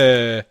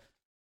petite...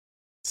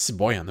 Si,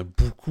 bon, il y en a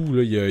beaucoup.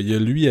 Là. Il y a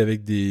lui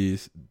avec des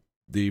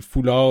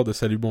foulards de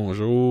salut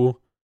bonjour,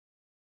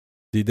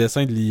 des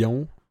dessins de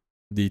lions,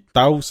 des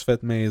tasses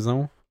faites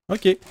maison.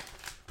 OK.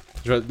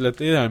 Je vais te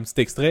noter un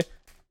petit extrait.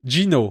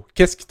 Gino,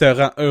 qu'est-ce qui te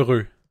rend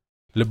heureux?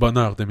 Le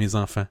bonheur de mes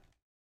enfants.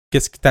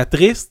 Qu'est-ce qui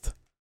t'attriste?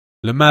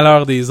 Le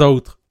malheur des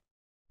autres.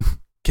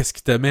 Qu'est-ce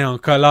qui te met en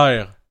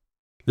colère?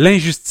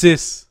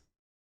 L'injustice.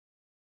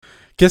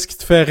 Qu'est-ce qui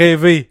te fait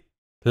rêver?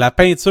 La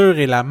peinture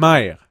et la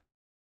mer.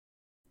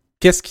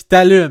 Qu'est-ce qui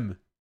t'allume?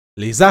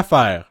 Les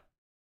affaires.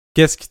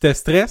 Qu'est-ce qui te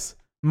stresse?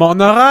 Mon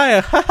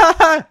horaire!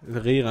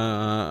 Rire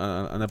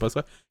en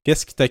apostrophe.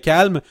 Qu'est-ce qui te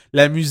calme?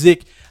 La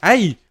musique.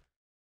 Hey!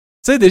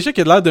 Tu sais déjà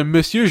qu'il a l'air de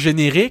monsieur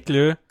générique,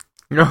 là.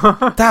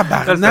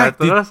 Tabarnak!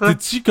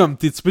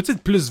 T'es-tu peux-tu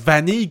être plus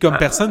vanille comme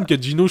personne que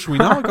Gino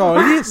Chouinard,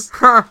 câlisse?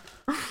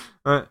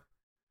 Ouais.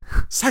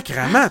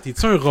 Sacrement,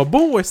 t'es-tu un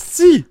robot,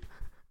 esti?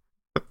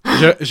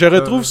 Je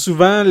retrouve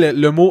souvent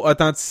le mot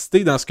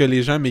authenticité dans ce que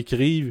les gens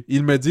m'écrivent.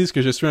 Ils me disent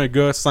que je suis un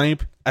gars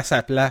simple à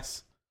sa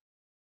place.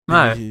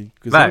 Ouais.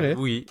 C'est vrai.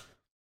 Oui.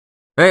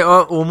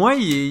 Au moins,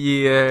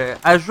 il est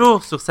à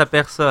jour sur sa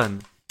personne.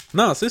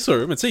 Non, c'est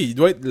sûr, mais tu sais, il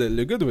doit être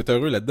le gars doit être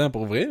heureux là-dedans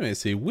pour vrai, mais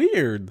c'est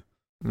weird.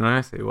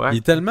 Ouais, c'est ouais. Il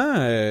est tellement...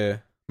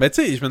 Mais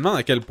tu sais, je me demande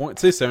à quel point...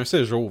 Tu sais, c'est un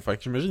 16 jours, fait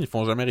que j'imagine ils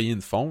font jamais rien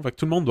de fond, fait que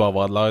tout le monde doit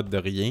avoir l'air de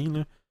rien,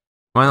 là.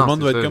 Ouais, Tout le monde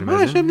doit être comme «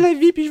 Ah, j'aime la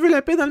vie, puis je veux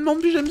la paix dans le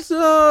monde, puis j'aime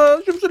ça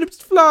les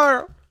petites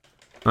fleurs! »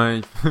 Ouais,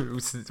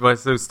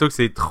 aussitôt que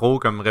c'est trop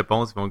comme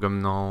réponse, ils vont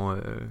comme non,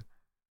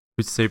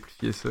 peux-tu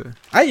simplifier ça?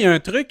 Ah, il y a un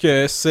truc,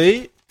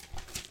 c'est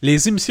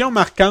les émissions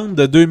marquantes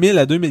de 2000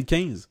 à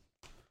 2015.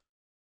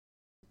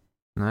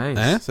 Nice.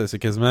 Hein? Ça, c'est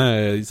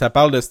quasiment... ça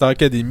parle de Star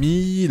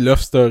Academy,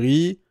 Love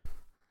Story...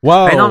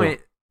 Wow! Hey, non, mais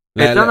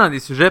étant dans des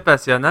sujets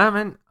passionnants,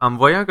 man, en me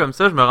voyant comme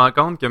ça, je me rends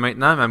compte que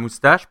maintenant, ma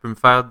moustache peut me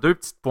faire 2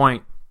 petites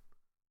pointes.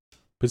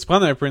 Peux-tu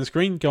prendre un print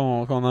screen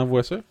qu'on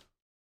envoie ça?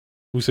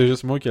 Ou c'est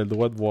juste moi qui ai le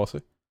droit de voir ça?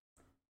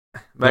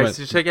 Ben, Ouais,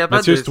 si je suis capable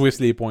Mathieu de... se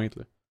twist les pointes,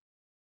 là.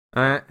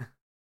 Ouais.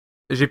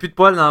 J'ai plus de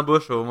poils dans la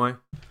bouche, au moins.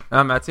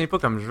 Ah, mais elle tient pas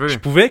comme je veux. Je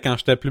pouvais quand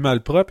j'étais plus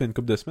mal propre il y a une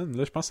couple de semaines.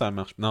 Là, je pense que ça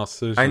marche. Non,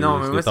 ça, Hey, non,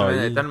 mais je moi, l'ai ça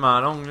taillé. est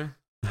tellement longue, là.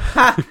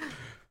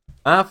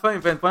 Enfin,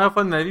 une première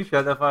fois de ma vie, je suis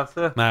capable de faire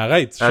ça. Mais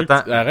arrête, je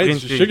Attends, suis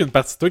sûr qu'il y a une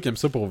partie de toi qui aime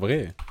ça pour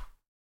vrai.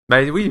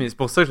 Ben oui, mais c'est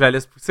pour ça que je la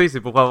laisse pousser.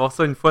 C'est pour avoir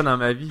ça une fois dans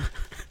ma vie.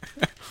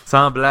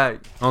 Sans blague.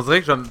 On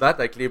dirait que je vais me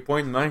battre avec les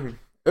poings de même.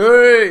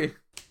 Hey!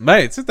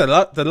 Ben, tu sais,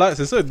 t'as l'air,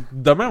 c'est ça.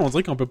 Demain, on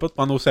dirait qu'on peut pas te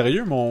prendre au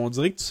sérieux, mais on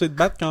dirait que tu sais te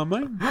battre quand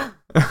même.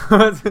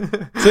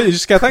 Tu sais,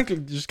 jusqu'à temps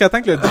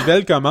que le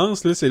duel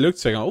commence, là, c'est là que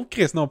tu fais comme, oh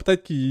Chris, non,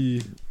 peut-être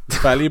qu'il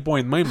fait aller les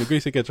points de même. Le gars,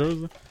 il sait quelque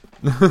chose.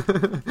 Là.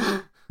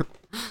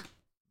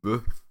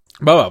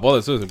 Bon, à part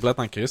de ça, c'est plate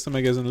en Chris, ce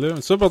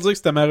magazine-là. Ça pour dire que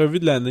c'était ma revue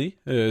de l'année.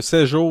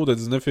 16 jours de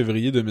 19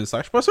 février 2005.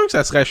 Je suis pas sûr que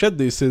ça se rachète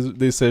des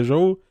 16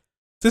 jours.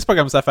 Tu sais, c'est pas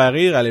comme ça fait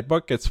rire à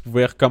l'époque que tu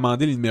pouvais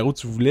recommander les numéros que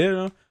tu voulais,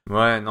 là.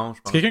 Ouais, non,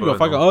 je pense C'est quelqu'un qui va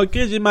pas, faire comme, ok,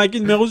 j'ai manqué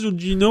le numéro sur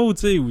Gino,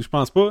 tu sais, ou je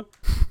pense pas.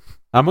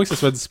 À moins que ça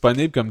soit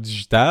disponible comme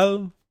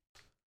digital.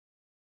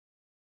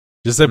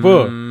 Je sais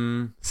pas.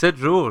 7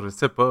 jours, je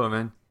sais pas,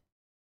 man.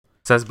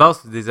 Ça se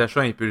base sur des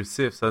achats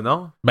impulsifs, ça,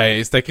 non?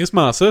 Ben, c'était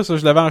crissement ça.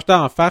 Je l'avais acheté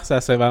en farce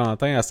à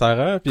Saint-Valentin à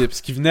Sarah. Puis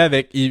parce qu'il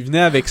venait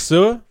avec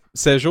ça,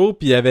 16 jours,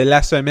 puis il y avait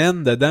la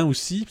semaine dedans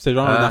aussi. Puis c'est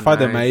genre une affaire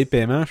de Maë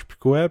Paiement, je sais plus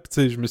quoi.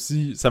 Puis tu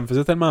sais, ça me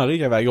faisait tellement rire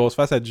qu'il y avait la grosse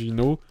face à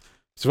Gino.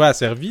 Puis tu vois, elle a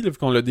servi, là, vu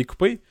qu'on l'a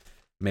découpé.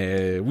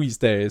 Mais oui,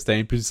 c'était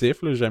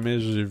impulsif, là. Jamais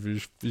j'ai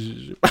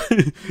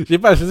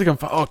pas acheté comme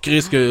oh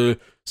Chris que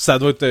ça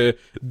doit être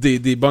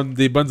des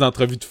bonnes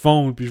entrevues de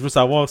fond. Puis je veux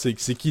savoir c'est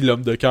qui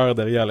l'homme de cœur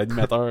derrière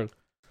l'animateur.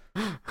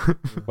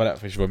 Voilà,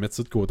 fait que je vais mettre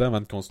ça de côté avant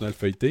de continuer à le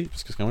feuilleter,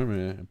 parce que c'est quand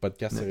même un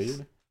podcast sérieux.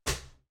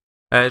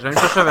 J'ai envie de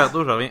chercher un verre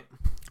d'eau, je reviens.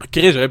 Ok,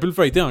 j'aurais pu le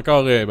feuilleter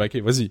encore. Ben ok,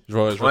 vas-y, je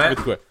vais trouver de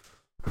quoi.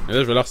 Mais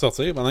là, je vais le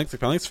ressortir pendant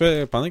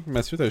que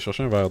Mathieu t'allait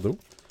chercher un verre d'eau.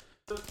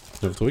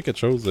 Je vais trouver quelque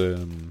chose.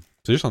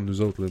 C'est juste entre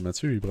nous autres, là.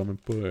 Mathieu, il prend même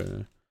pas.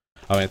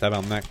 Ah ben,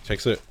 tabarnak. Check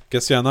ça.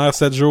 Questionnaire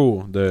 7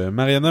 jours de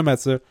Mariana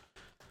Matza.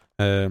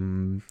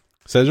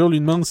 Sajur lui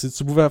demande si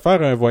tu pouvais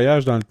faire un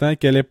voyage dans le temps,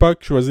 quelle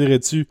époque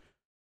choisirais-tu?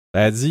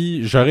 Elle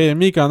dit « J'aurais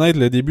aimé connaître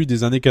le début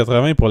des années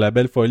 80 pour la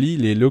belle folie,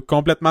 les looks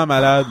complètement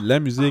malades, la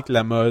musique,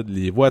 la mode,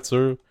 les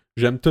voitures.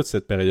 J'aime toute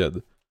cette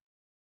période. »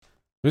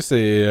 Oui,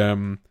 c'est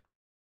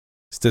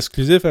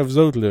exclusif à vous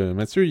autres, là.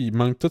 Mathieu, il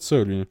manque tout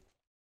ça, lui.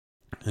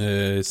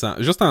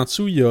 Juste en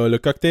dessous, il y a le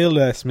cocktail de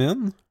la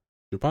semaine.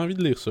 J'ai pas envie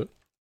de lire ça.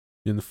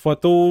 Il y a une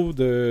photo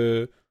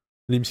de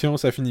l'émission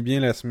Ça finit bien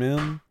la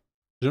semaine.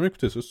 J'ai jamais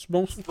écouté ça. C'est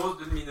bon, ça? Pause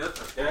d'une minute,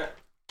 ok?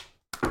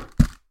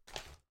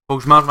 Faut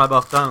que je mange ma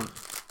bartende.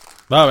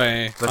 Bah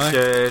ben. Parce ouais.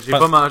 que j'ai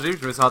pas mangé,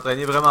 je me suis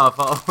entraîné vraiment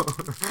fort.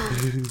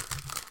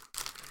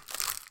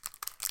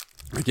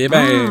 Ok,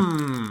 ben.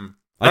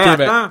 Ok, Hey,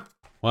 ben. attends.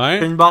 C'est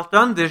Ouais. une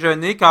bartende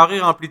déjeuner carré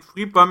rempli de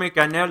fruits, pommes et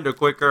cannelle de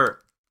Quaker.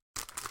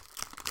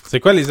 C'est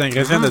quoi les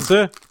ingrédients de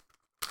ça?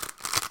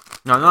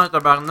 Non, un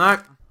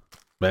tabarnak.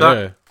 Ben Ça.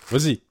 là,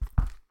 vas-y.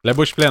 La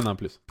bouche pleine en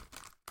plus.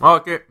 Ah,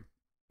 ok.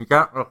 Ok, je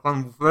vais reprendre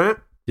une bouffée.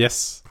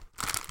 Yes.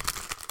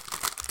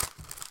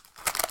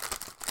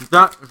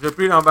 Attends, je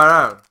plie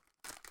l'emballage.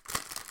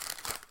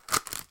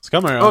 C'est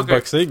comme un Ok.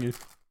 unboxing.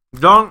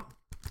 Donc,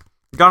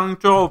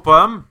 garniture aux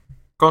pommes,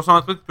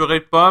 concentré de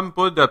purée de pommes,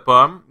 poudre de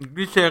pommes,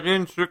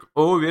 glycérine, sucre,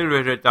 eau, huile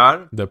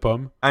végétale, De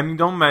pommes.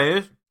 amidon de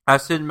maïs,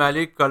 acide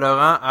malique,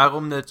 colorant,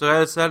 arôme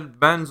naturel, sel,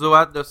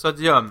 benzoate de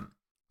sodium.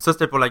 Ça,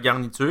 c'était pour la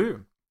garniture.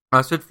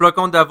 Ensuite,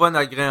 flocons d'avoine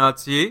à grain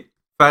entier,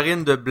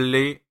 farine de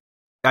blé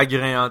à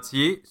grain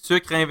entier,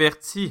 sucre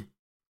inverti,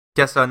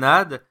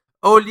 cassonade,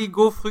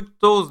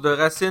 oligofructose de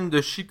racines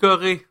de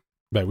chicorée,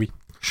 Ben oui.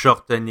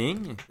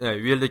 shortening,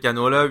 huile de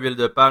canola, huile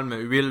de palme,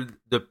 huile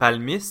de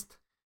palmiste,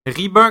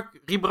 riz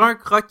brun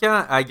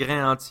croquant à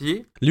grain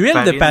entier. L'huile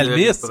Farine de de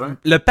palmiste. riz brun.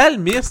 Le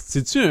palmiste,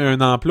 c'est-tu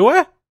un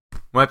emploi?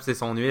 Ouais, pis c'est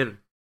son huile.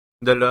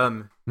 De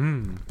l'homme.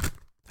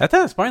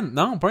 Attends, c'est pas un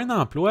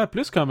emploi.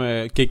 Plus comme,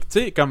 tu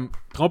sais, comme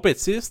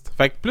trompettiste.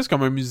 Fait que plus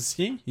comme un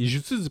musicien, il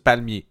joue-tu du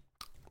palmier?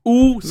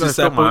 Ou Ben,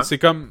 sûrement. c'est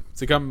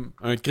comme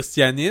un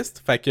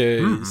christianiste. Fait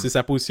que c'est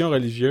sa position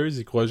religieuse,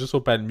 il croit juste au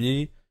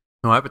palmier.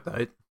 Ouais,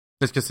 peut-être.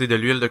 Est-ce que c'est de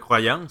l'huile de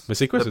croyance? Mais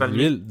c'est quoi De ça, de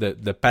palmier? l'huile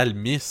de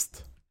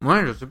palmiste?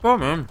 Ouais, je sais pas,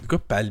 même. C'est quoi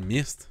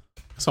palmiste?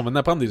 On va en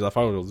apprendre des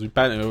affaires aujourd'hui.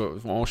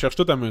 On cherche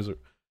tout à mesure.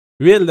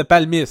 Huile de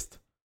palmiste.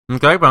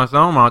 Ok, pensons,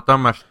 on m'entend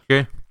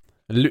mastiquer.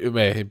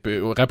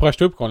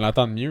 Rapproche-toi pour qu'on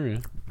l'entende mieux. Hein.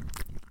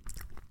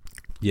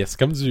 Yes, c'est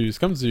comme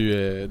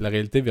de la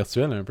réalité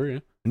virtuelle un peu. Hein.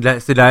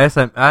 C'est de la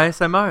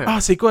ASMR. Ah,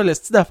 c'est quoi le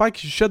style d'affaires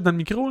qui chuchote dans le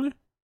micro, là?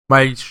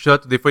 Ben, il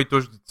chuchote, des fois il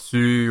touche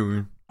dessus.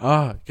 Ou...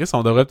 Ah, Chris,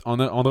 on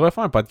devrait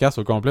faire un podcast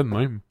au complet de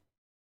même.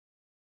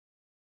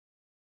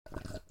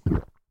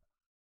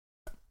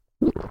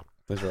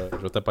 Je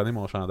vais taponner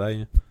mon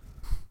chandail.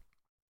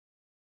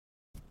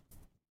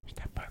 Je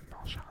taponne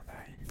mon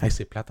chandail. Hey,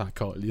 c'est plate en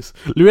calice.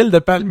 L'huile de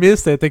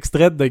palmiste est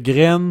extraite des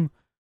graines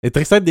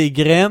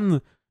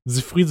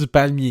du fruit du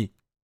palmier.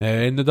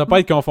 Elle ne doit pas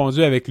être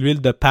confondue avec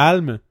l'huile de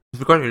palme,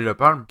 C'est quoi l'huile de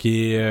palme?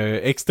 qui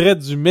est extraite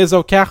du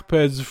mésocarpe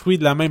du fruit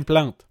de la même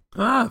plante.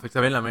 Ah, fait que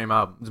ça vient de la même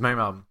arbre, du même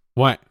arbre.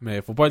 Ouais,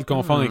 mais faut pas le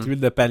confondre avec l'huile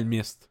de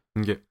palmiste.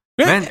 Ok.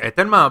 Man, elle est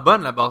tellement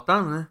bonne, la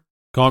bartende, hein?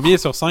 Combien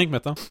sur 5,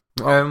 mettons?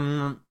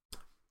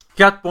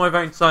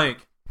 4.25.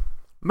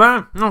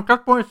 Ben, non,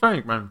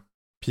 4.5, man.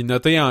 Puis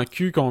noté en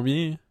Q,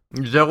 combien?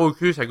 0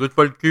 cul, ça goûte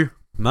pas le cul.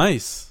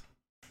 Nice!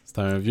 C'est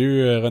un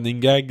vieux running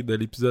gag de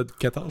l'épisode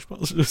 14, je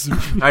pense. Je sais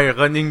plus. Hey,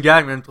 running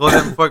gag, même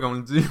troisième fois qu'on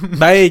le dit.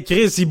 Ben,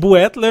 Chris, il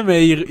bouette, là,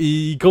 mais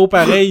il court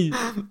pareil.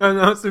 Ah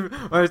non,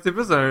 c'est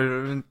plus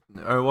un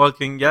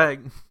walking gag.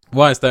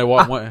 Ouais, c'était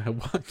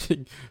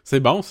walking. C'est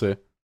bon, ça.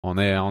 On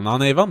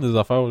en invente des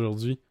affaires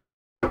aujourd'hui.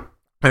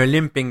 Un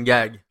limping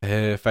gag.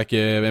 Fait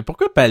que, ben,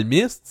 pourquoi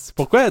palmiste?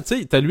 Pourquoi, tu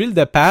sais, t'as l'huile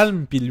de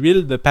palme puis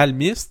l'huile de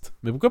palmiste,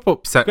 mais pourquoi pas?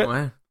 Pis ça, pourquoi-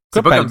 ouais.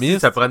 C'est pas comme si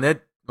palmiste? ça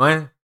prenait...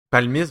 Ouais,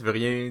 palmiste veut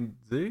rien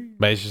dire.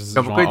 Ben,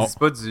 Comme pourquoi ils disent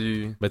pas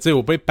du... Ben, tu sais,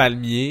 au pire,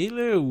 palmier,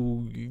 là,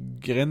 ou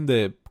graine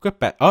de... Pourquoi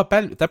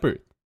t'as peu.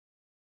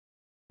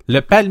 Le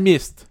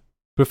palmiste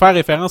peut faire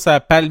référence à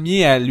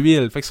palmier à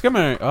l'huile. Fait que c'est comme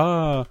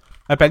un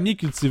palmier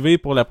cultivé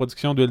pour la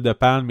production d'huile de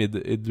palme et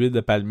d'huile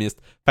de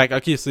palmiste. Fait que,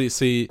 ok,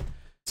 c'est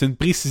une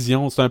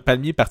précision. C'est un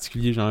palmier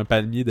particulier, genre un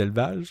palmier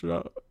d'élevage,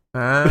 genre.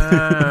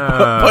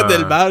 Ah. Pas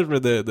d'élevage, mais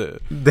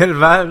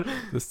D'élevage. de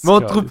Mon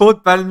sticard. troupeau de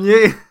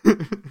palmiers.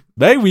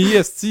 Ben oui,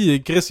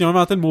 esti, Chris, ils ont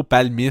inventé le mot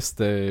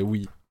palmiste,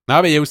 oui.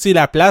 Non, mais il y a aussi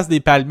la place des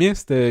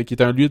palmistes, qui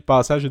est un lieu de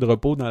passage et de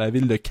repos dans la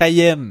ville de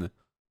Cayenne.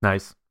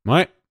 Nice.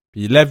 Ouais.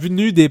 Puis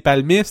l'avenue des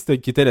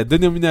palmistes, qui était la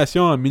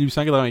dénomination en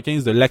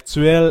 1895 de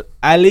l'actuelle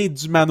allée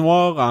du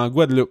manoir en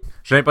Guadeloupe.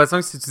 J'ai l'impression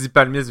que si tu dis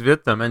palmiste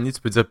vite, un moment donné, tu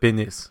peux dire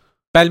pénis.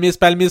 Palmiste,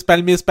 palmiste,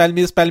 palmiste,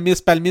 palmiste,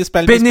 palmiste, palmiste,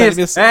 palmiste, Pénis!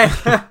 palmiste. Hey!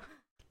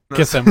 Qu'est-ce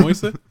que c'est moi,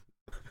 ça?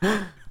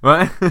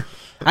 Ouais.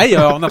 Hey,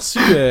 on a reçu,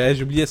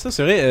 j'ai oublié ça,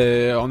 c'est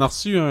vrai, on a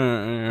reçu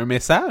un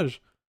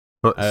message.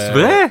 C'est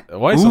vrai?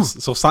 Ouais, Où?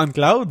 sur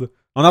SoundCloud.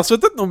 On en reçoit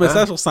tous nos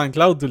messages sur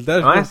SoundCloud tout le temps, je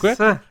sais pas Ouais, pourquoi.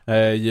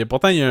 c'est ça.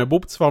 Pourtant, il y a un beau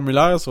petit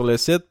formulaire sur le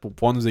site pour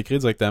pouvoir nous écrire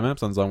directement, puis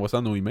ça nous envoie ça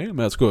à nos emails.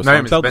 Mais en tout cas, Ouais,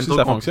 mais c'est SoundCloud ben aussi, trop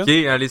ça fonctionne.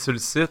 compliqué, aller sur le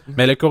site.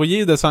 Mais le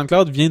courrier de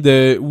SoundCloud vient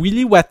de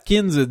Willy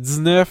Watkins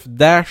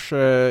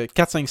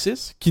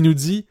 19-456 qui nous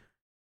dit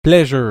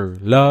Pleasure,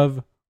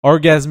 love,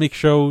 orgasmic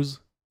shows,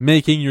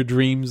 making your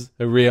dreams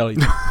a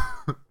reality.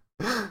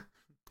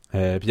 Puis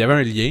il y avait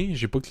un lien,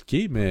 j'ai pas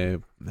cliqué, mais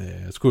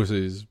en tout cas,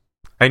 c'est...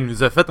 Il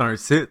nous a fait un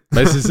site.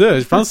 Ben c'est ça,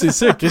 je pense que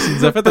c'est ça. Chris, il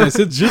nous a fait un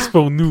site juste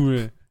pour nous.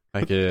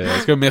 Fait que, en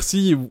tout cas,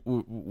 merci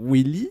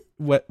Willy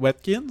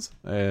Watkins.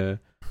 Très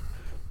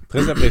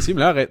apprécié.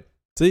 Mais là,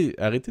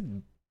 arrêtez de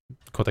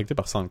contacter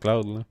par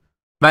SoundCloud. Là.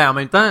 Ben, en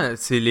même temps,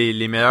 c'est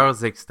les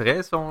meilleurs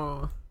extraits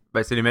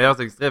Ben, c'est les meilleurs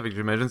extraits, fait que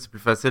j'imagine que c'est plus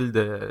facile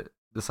de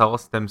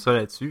savoir si t'aimes ça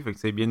là-dessus, fait que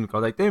c'est bien de nous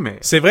contacter, mais...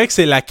 C'est vrai que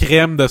c'est la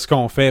crème de ce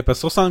qu'on fait. Parce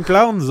que sur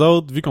SoundCloud, nous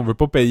autres, vu qu'on veut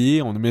pas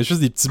payer, on met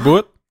juste des petits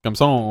bouts. Comme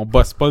ça, on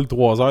bosse pas le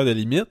 3 heures de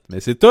limite. Mais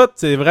c'est tout.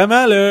 C'est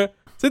vraiment le... Tu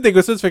sais,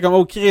 t'écoutes ça, tu fais comme,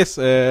 oh Chris,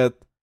 ça,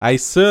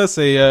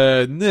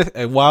 c'est...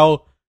 wow,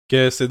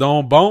 que c'est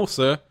donc bon,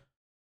 ça.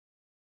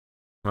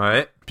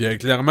 Ouais. Puis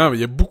clairement, il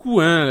y a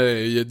beaucoup,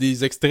 il y a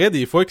des extraits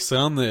des fois qui se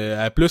rendent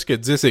à plus que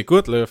 10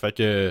 écoutes, là. Fait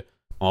que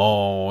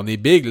on est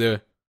big, là.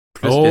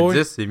 Plus que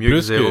 10, c'est mieux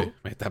que 0.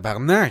 Mais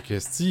tabarnak,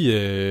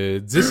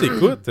 10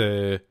 écoutes,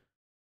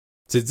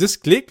 c'est 10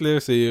 clics, là.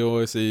 C'est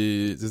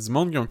du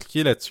monde qui ont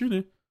cliqué là-dessus, là.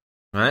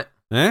 Ouais.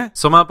 Hein?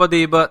 Sûrement pas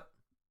des bots.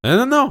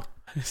 Non.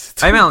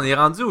 Hey, mais on est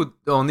rendu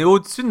on est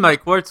au-dessus de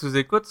Mike Ward sous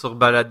écoute sur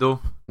Balado.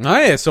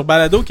 Ouais, sur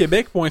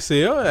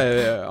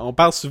baladoquebec.ca, on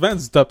parle souvent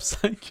du top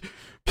 5.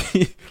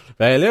 Puis,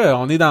 ben là,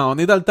 on est dans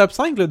le top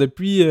 5 là,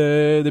 depuis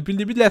le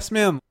début de la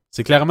semaine.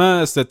 C'est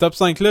clairement, ce top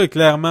 5-là est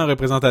clairement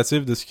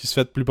représentatif de ce qui se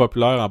fait de plus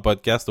populaire en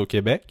podcast au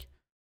Québec.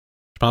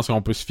 Je pense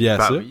qu'on peut se fier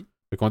à ça. Oui.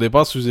 Fait qu'on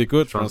dépasse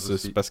sous-écoute, je pense que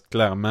aussi. c'est parce que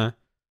clairement,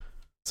 tu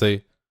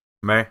sais...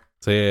 Mais...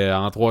 C'est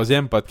en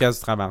troisième, podcast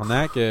du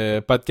Tramarnac,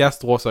 podcast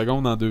 3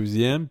 secondes en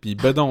deuxième, puis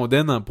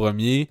Bedonden en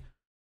premier.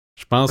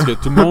 Je pense que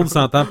tout le monde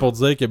s'entend pour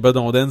dire que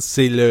Bedonden,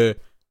 c'est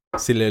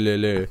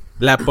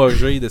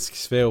l'apogée de ce qui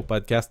se fait au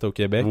podcast au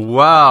Québec.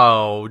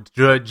 Wow!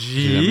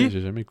 Judgy!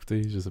 J'ai jamais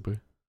écouté, je sais pas.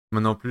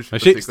 Moi non plus, je sais Mais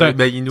pas c'est c'est quoi. un-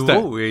 Ben, il est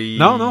nouveau.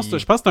 Non,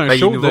 je pense que c'est un Ben, il est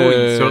show nouveau, il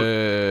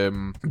est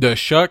de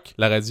Choc,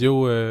 la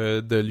radio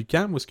de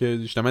Lucam, où est-ce que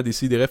justement des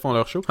CDR font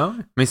leur show. Ah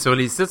ouais? Mais sur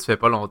les sites, ça fait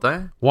pas longtemps.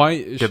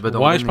 Ouais, Que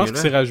Bedonden je pense est que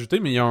là. c'est rajouté,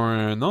 mais il y a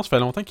un... Non, ça fait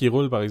longtemps qu'il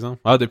roule, par exemple.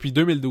 Ah, depuis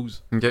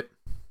 2012. Ok.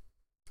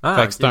 Ah,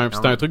 Fait que ok, c'est un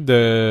quand même. truc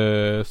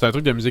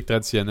de musique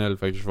traditionnelle.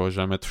 Fait que je vais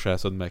jamais toucher à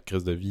ça de ma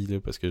crise de vie, là,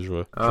 parce que je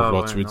vais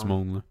vouloir tuer du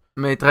monde, là.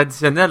 Mais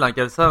traditionnel, dans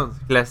quel sens?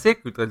 Classique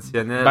ou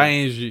traditionnel?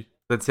 Ben, j'ai...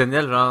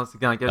 Traditionnel, genre,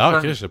 c'est dans quel Ah,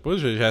 sens? ok, je sais pas.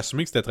 J'ai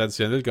assumé que c'était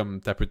traditionnel comme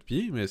taper de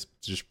pied, mais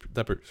je suis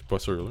pas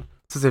sûr, là.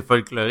 Ça, c'est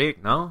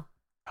folklorique, non?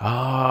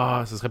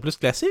 Ah, ce serait plus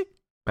classique?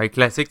 Ben,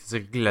 classique,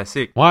 c'est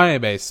classique. Ouais,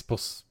 ben, c'est pour...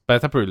 Ben,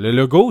 t'as peu. Le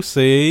logo,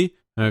 c'est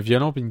un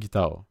violon pis une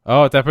guitare.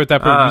 Ah, t'as peu.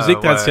 Ah, Musique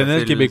ouais, traditionnelle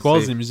c'est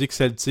québécoise c'est- et musique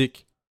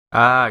celtique.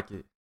 Ah, ok.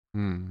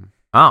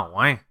 Ah,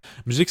 ouais.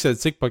 Musique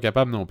celtique, pas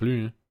capable non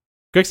plus, hein.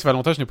 Quoi que ça fait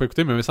longtemps que je n'ai pas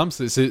écouté, mais il me semble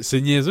que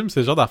c'est niaiseux, mais c'est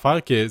le genre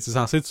d'affaire que c'est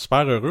censé être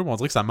super heureux, mais on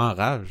dirait que ça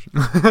m'enrage.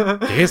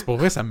 Chris, pour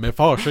vrai, ça me met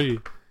fâché.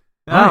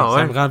 Ah, Ça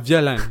ouais. me rend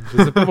violent.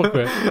 Je sais pas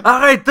pourquoi.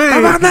 Arrêtez!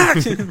 Tabarnak!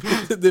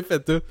 C'est défait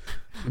tout.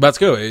 Ben, en tout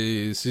cas,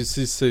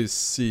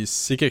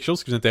 c'est quelque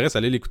chose qui vous intéresse,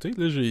 allez l'écouter.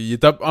 Là. Il est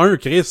top 1,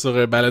 Chris,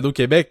 sur Balado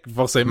Québec.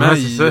 Forcément, Ouais,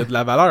 c'est il ça. a de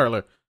la valeur.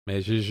 Là.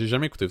 Mais j'ai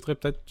jamais écouté. Faudrait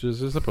peut-être, je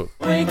sais pas.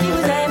 Oui, qui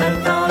vous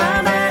aime dans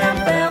la mer à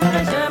faire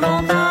fraîcheur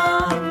mon temps.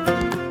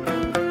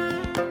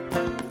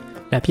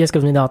 La pièce que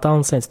vous venez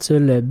d'entendre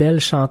s'intitule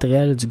Belle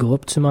Chanterelle du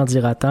groupe Tu m'en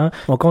diras tant.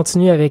 On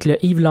continue avec le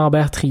Yves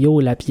Lambert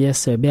Trio et la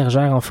pièce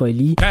Bergère en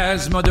folie.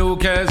 Quasimodo,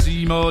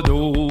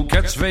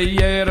 que tu fais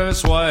hier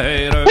soir?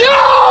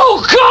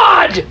 No,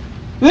 God!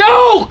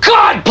 No,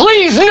 God,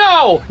 please,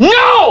 no!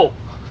 No!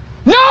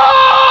 No!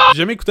 J'ai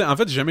jamais écouté, en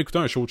fait, j'ai jamais écouté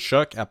un show de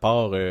choc à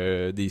part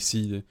des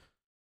si.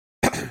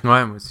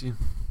 Ouais, moi aussi.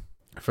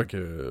 Fait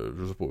que,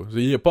 je sais pas.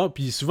 Il y a pas.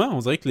 Puis souvent, on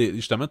dirait que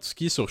justement, tout ce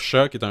qui est sur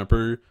choc est un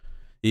peu.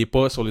 Et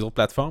pas sur les autres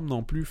plateformes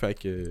non plus. Fait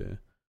que.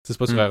 C'est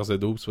pas sur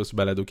RZO, c'est pas sur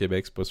Balado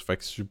Québec, c'est pas sur. Fait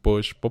que je suis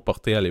pas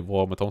porté à aller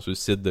voir, mettons, sur le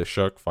site de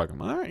choc, faire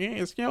comme. Ah,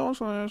 est-ce qu'il y a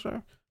ça?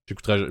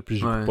 J'écouterai. Puis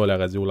j'écoute Ouais. pas la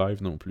radio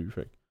live non plus.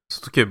 Fait que.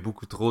 Surtout qu'il y a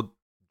beaucoup trop de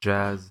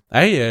jazz.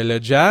 Hey, le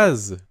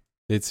jazz!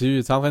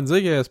 Es-tu en train de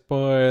dire que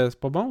c'est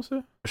pas bon,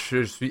 ça?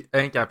 Je suis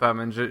incapable,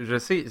 man. Je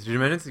sais,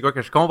 j'imagine c'est quoi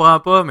que je comprends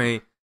pas,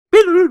 mais...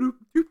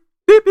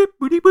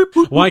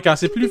 Ouais, quand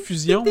c'est plus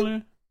fusion, là.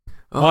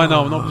 Ouais,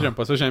 non plus, j'aime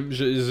pas ça.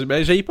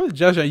 J'haïs pas le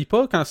jazz, j'haïs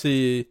pas quand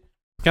c'est...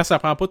 Quand ça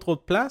prend pas trop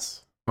de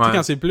place. Tu sais, Ouais.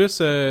 quand c'est plus...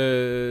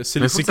 Mais c'est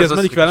faut que ça quasiment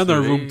soit l'équivalent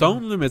d'un structuré. room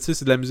tone, là, mais tu sais,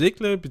 c'est de la musique,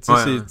 là. Puis tu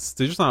sais, Ouais.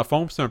 c'est juste en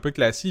fond, puis c'est un peu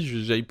classique,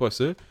 j'haïs pas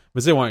ça.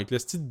 Mais tu sais, ouais, avec le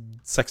style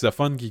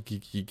saxophone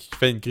qui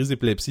fait une crise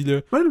d'épilepsie, là.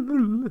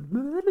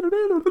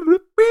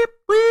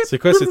 C'est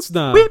quoi, c'est-tu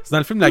dans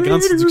le film La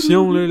Grande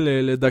Séduction, là,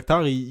 le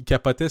docteur, il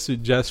capotait sur le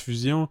jazz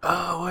fusion.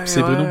 Ah ouais, Puis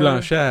c'est Bruno ouais.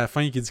 Blanchet à la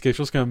fin qui dit quelque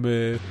chose comme...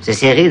 C'est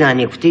serré d'en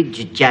écouter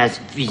du jazz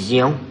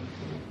fusion.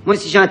 Moi,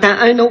 si j'entends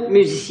un autre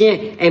musicien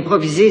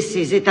improviser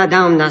ses états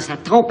d'âme dans sa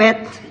trompette,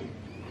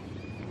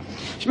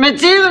 Je me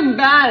tire une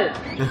balle!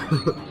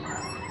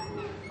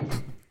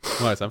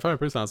 Ouais, ça me fait un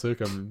peu sentir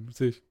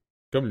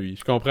comme lui.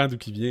 Je comprends d'où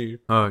il vient.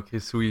 Ah,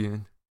 Chris, oui.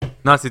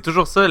 Non, c'est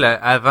toujours ça, là,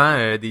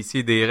 avant des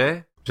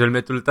sidérés. Je le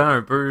mets tout le temps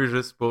un peu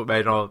juste pour.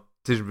 Ben, genre,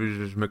 tu sais,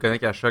 je me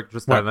connecte à Choc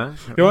juste avant.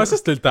 Et ouais, ça,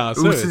 c'était le temps,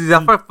 ça. Ou c'est des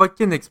affaires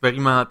fucking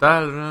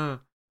expérimentales, genre.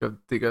 Comme,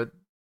 t'es comme.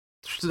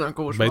 Je suis dans un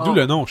cauchemar. Ben, d'où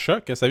le nom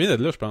Choc. Ça vient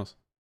de là, je pense.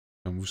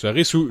 Comme vous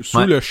serez sous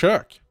le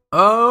choc.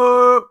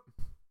 Oh!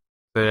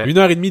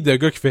 1h30 de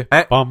gars qui fait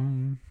Hey.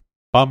 pam,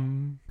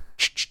 pam,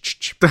 tch, tch, tch,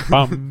 tch,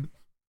 pam.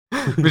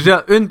 Mais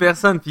genre, une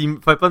personne, pis il me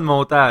fait pas de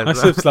montage. Ah,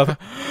 genre. ça, puis tu l'entends.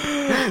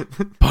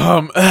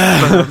 Pam.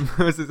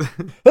 C'est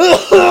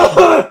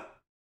ça.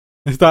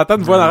 Tu t'entends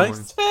une voix dans l'oreille.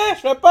 Qu'est-ce que tu fais?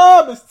 Je fais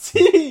pas, mais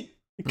si!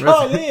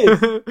 Calé!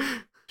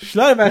 Je suis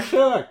là, ma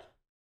choc!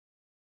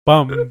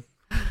 Pam!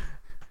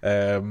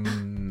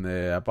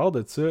 À part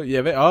de ça, il y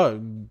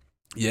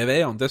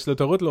avait, on était sur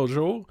l'autoroute l'autre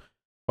jour.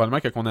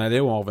 Probablement quand on allait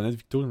ou on revenait de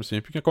Victo, je me souviens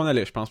plus quand on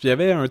allait, je pense. Puis il y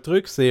avait un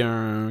truc, c'est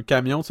un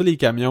camion, tu sais, les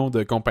camions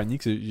de compagnie,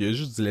 il y a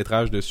juste du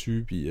lettrage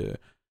dessus, puis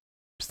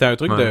c'était un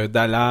truc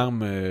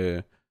d'alarme,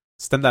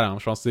 système d'alarme,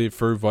 je pense que c'est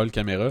feu, vol,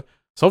 caméra.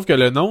 Sauf que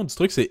le nom du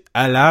truc, c'est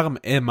Alarme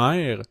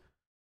MR.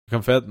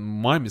 Comme fait,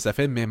 ouais, mais ça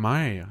fait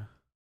mémère.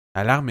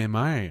 Alarme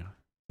MR.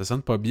 Ça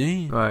sonne pas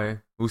bien. Ouais.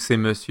 Ou c'est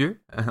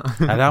monsieur.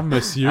 Alarme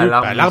monsieur.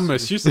 Alarme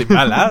monsieur, c'est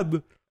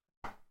malade.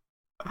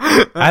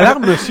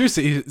 Alarme monsieur,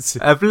 c'est...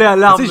 Appelez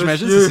Alarme tu sais,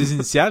 j'imagine que c'est ses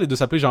initiales. Il doit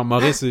s'appeler genre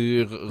Maurice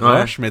et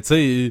Roche, mais tu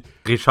sais...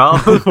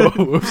 Richard.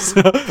 Oups.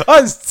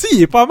 Ah, si,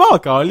 il est pas mort,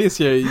 Carlis.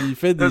 Il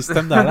fait des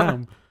systèmes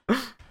d'alarme.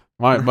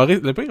 Ouais,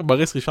 le pire,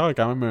 Maurice Richard a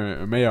quand même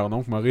un meilleur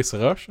nom que Maurice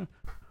Roche.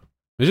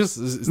 Mais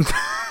juste...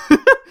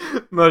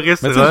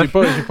 Maurice mais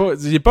Roche.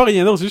 j'ai pas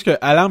rien d'autre, c'est juste que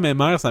Alarme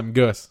MR, ça me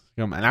gosse.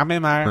 Comme Alarme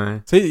MR.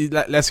 Ouais. Tu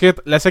sais,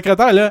 la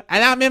secrétaire là,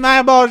 Alarme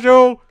MR,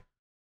 bonjour!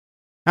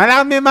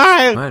 Alarme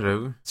MR! Ouais,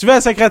 j'avoue. Tu veux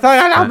la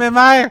secrétaire, Alarme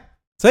MR!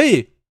 Tu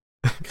sais,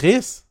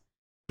 Chris.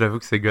 J'avoue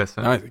que c'est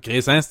gossant. Ouais,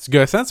 Chris, hein, c'est-tu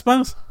gossant, tu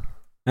penses?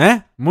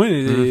 Hein? Moi,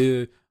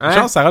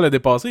 chance, Sarah l'a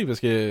dépassé parce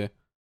que.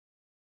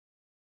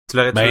 Tu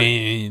l'aurais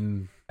tué.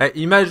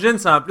 Imagine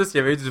si en plus il y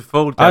avait eu du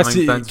fault en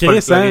même temps.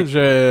 Chris, hein,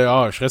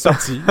 je serais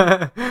sorti.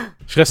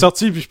 Je serais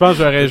sorti, puis je pense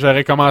que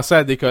j'aurais commencé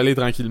à décoller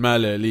tranquillement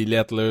les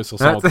lettres là, sur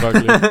son truck.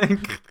 Là.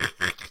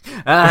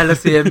 Ah, là,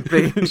 c'est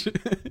MP.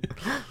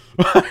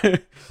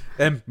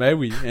 Ben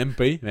oui,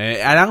 MP. Mais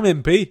Alarme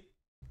MP.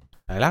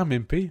 Alarme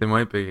MP. C'est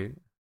moins payé.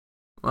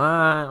 Ouais,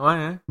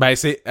 hein. Ben,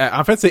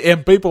 en fait, c'est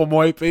MP pour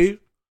moins pire.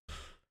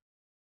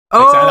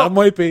 Oh! C'est Alarme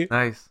moins pire.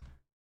 Nice.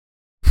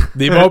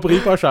 Des bons prix,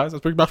 pas cher. Ça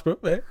se peut qu'il marche pas,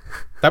 mais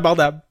c'est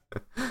abordable.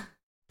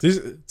 Tu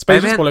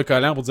payes juste pour le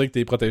collant pour dire que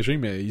t'es protégé,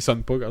 mais il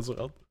sonne pas quand tu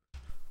rentres.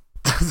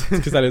 C'est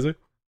ce que ça allait dire?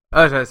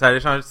 Ah, ça allait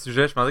changer de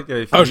sujet. Je pensais qu'il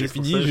avait fini. Ah, j'ai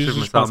fini.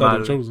 Je pensais à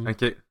d'autres choses.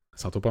 Ok.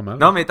 Ça sent pas mal.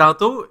 Non, mais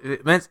tantôt,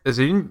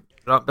 j'ai eu une...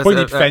 Genre, pas une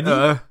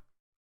épiphanie?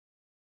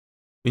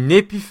 Une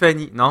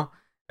épiphanie, non.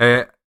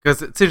 Tu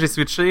sais, j'ai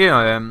switché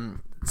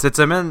cette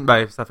semaine,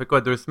 ben, ça fait quoi,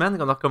 2 semaines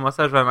qu'on a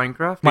recommencé à jouer à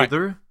Minecraft, les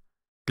deux?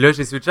 Puis là,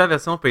 j'ai switché à la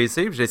version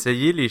PC, puis j'ai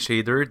essayé les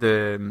shaders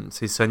de...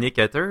 C'est Sonic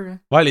Ether.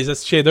 Ouais, les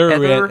shaders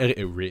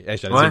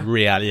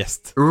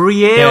réalistes.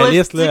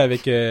 Réalistes, là,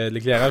 avec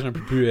l'éclairage un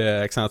peu plus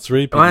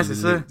accentué. Ouais, c'est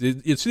ça.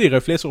 Y a-tu des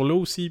reflets sur l'eau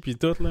aussi, puis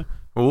tout, là?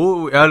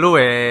 Oh, l'eau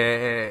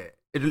est...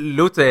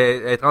 L'eau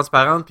est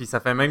transparente, puis ça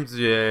fait même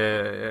du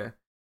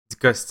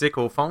caustique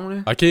au fond, là.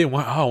 Ok, ouais,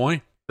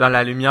 ouais. Dans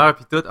la lumière,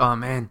 puis tout. Oh,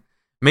 man.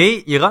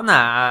 Mais il run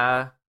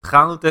à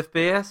 30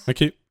 FPS.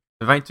 Ok.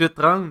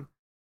 28-30.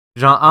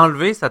 Genre,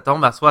 enlevé, ça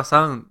tombe à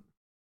 60.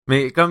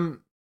 Mais comme...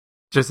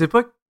 Je sais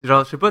pas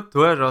de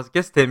toi, genre,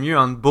 qu'est-ce que c'était mieux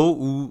entre beau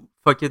ou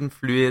fucking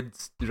fluide?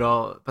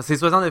 Genre... Parce que c'est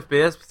 60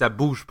 FPS, puis ça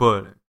bouge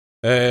pas,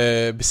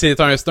 là. C'est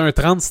un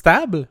 30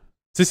 stable?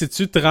 Tu sais,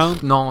 c'est-tu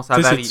 30? Non, ça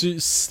varie. Si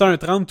c'est un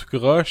 30 tout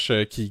croche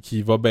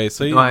qui va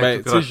baisser, ouais,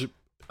 ben, tu sais,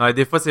 ouais,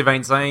 des fois c'est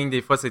 25,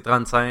 des fois c'est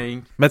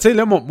 35. Mais tu sais,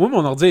 là,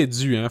 mon ordi est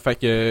dû, hein. Fait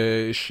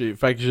que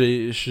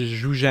je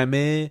joue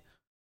jamais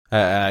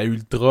à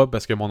Ultra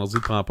parce que mon ordi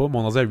le prend pas.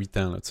 Mon ordi a 8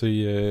 ans, là. Tu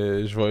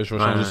sais, je vais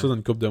changer ça dans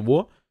une couple de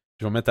mois.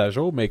 Je vais mettre à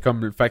jour, mais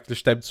fait que je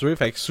suis habitué.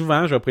 Fait que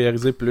souvent, je vais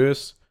prioriser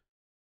plus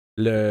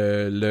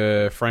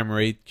le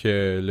framerate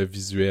que le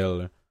visuel,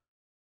 là.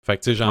 Fait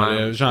que tu sais,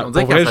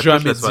 pour vrai, je joue à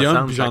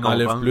médium puis j'en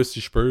enlève plus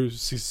si je peux.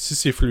 Si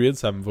c'est fluide,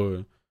 ça me va.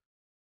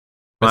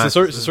 Ouais, c'est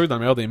sûr que dans le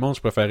meilleur des mondes, je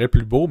préférerais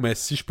plus beau, mais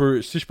si je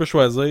peux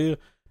choisir.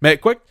 Mais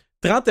quoi que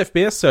 30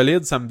 FPS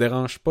solide, ça me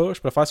dérange pas.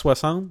 Je préfère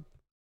 60.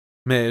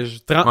 Mais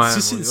si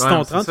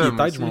ton 30 il est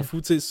tête, je m'en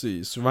fous. Tu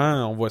sais,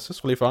 souvent, on voit ça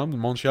sur les forums, le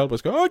monde chiale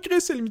parce que Chris,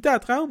 c'est limité à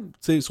 30. Tu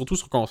sais, surtout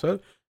sur console.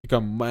 Et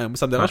comme, moi,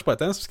 ça me dérange pas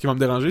tant. Ce qui va me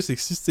déranger, c'est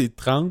que si c'est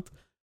 30,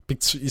 puis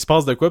qu'il se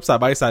passe de quoi, puis ça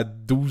baisse à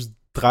 12,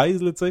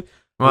 13, là, tu sais.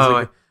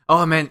 Ouais.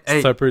 Oh man,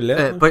 c'est un peu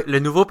laid. Le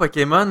nouveau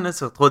Pokémon là,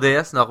 sur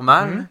 3DS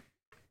normal,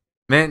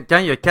 man, quand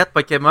il y a 4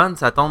 Pokémon,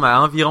 ça tombe à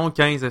environ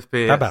 15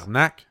 FPS.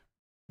 Tabarnak.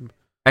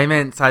 Hey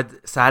man,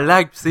 ça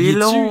lag, c'est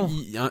long.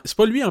 C'est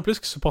pas lui en plus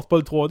qui supporte pas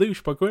le 3D ou je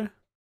sais pas quoi.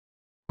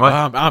 Ouais.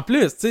 En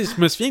plus, tu sais, je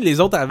me souviens que les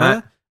autres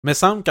avant, me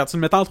semble quand tu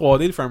le mettais en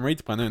 3D, le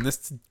framerate, il prenait un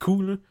esti de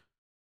coup, là.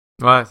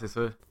 Ouais, c'est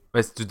ça.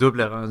 Ben, si tu doubles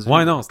le rendu.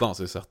 Ouais, non,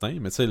 c'est certain.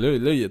 Mais tu sais, là,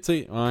 tu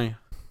sais, ouais.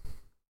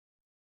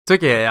 C'est ça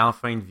qui est en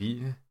fin de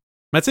vie.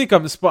 Mais tu sais,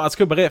 comme, c'est pas, en tout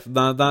cas, bref, tu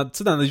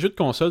sais, dans les jeux de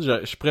console,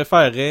 je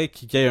préférerais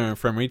qu'il y ait un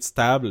framerate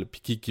stable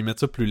puis qu'ils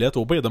mettent ça plus laid.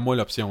 Au pire, donne-moi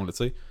l'option, là, tu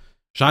sais.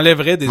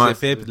 J'enlèverais des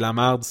effets pis de la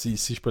merde si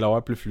je peux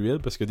l'avoir plus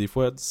fluide parce que des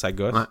fois, ça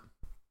gosse. Ouais.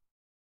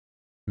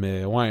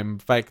 Mais ouais,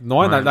 fait que,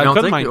 dans le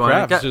cas de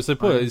Minecraft, je sais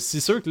pas, c'est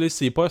sûr que là,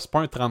 c'est pas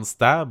un 30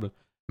 stable,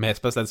 mais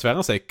c'est parce que la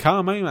différence est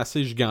quand même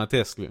assez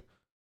gigantesque, là.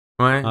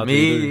 Ouais,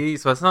 mais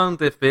 60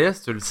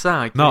 FPS, tu le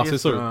sens. Non, c'est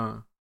sûr.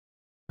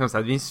 Comme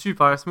ça devient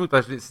super smooth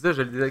parce que c'est ça,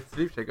 je l'ai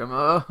désactivé pis j'étais comme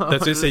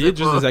T'as-tu essayé de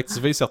juste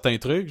désactiver certains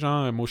trucs,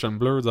 genre motion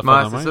blur, c'est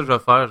ça que je vais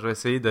faire, je vais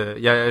essayer de...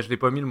 je l'ai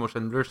pas mis le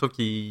motion blur, je trouve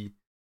qu'il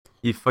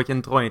est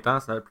fucking trop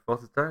intense la plupart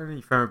du temps,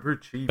 il fait un peu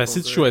cheap. Parce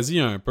que si tu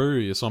choisis un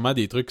peu, il y a sûrement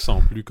des trucs qui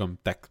sont plus comme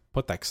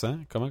pas taxants,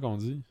 comment qu'on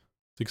dit? Tu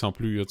sais, qui sont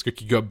plus, en tout cas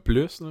qui gobent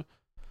plus, là.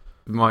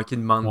 Ouais, qui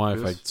demandent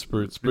plus. Ouais, fait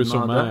que tu peux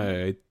sûrement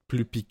être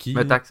plus piqué.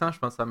 Mais taxant, je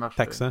pense que ça marche.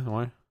 Taxant,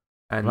 ouais.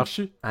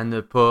 À ne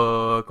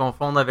pas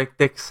confondre avec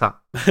Texan.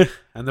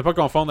 À ne pas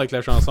confondre avec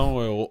la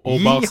chanson au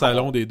bar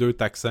salon des deux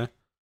Texans.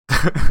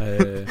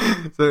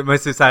 Mais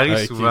ça arrive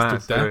souvent. Tout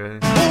le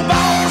temps. Au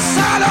bar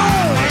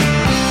salon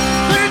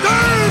des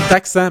deux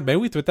Texans. Ben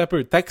oui, tout un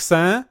peu.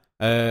 Texan,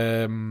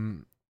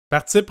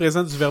 participe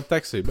présent du verbe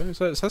taxer. Ben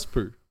ça se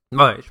peut.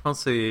 Ouais, je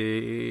pense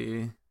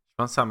que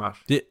ça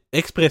marche. Puis,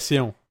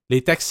 expression.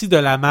 Les taxis de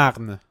la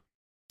Marne.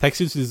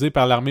 Taxi utilisé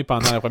par l'armée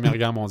pendant la Première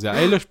Guerre mondiale.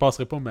 Hey, là, je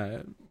passerai pas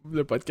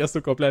le podcast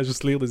au complet à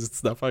juste lire des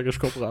études d'affaires que je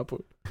comprends pas.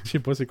 Je sais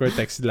pas c'est quoi un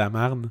taxi de la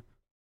Marne.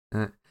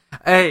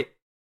 Hey,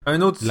 un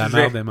autre sujet. La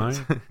mer des mers.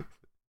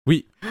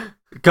 Oui.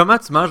 Comment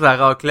tu manges la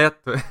raclette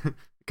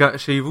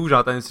chez vous?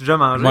 J'entends déjà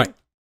manger? Ouais.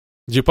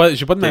 J'ai pas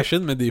de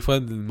machine, mais des fois,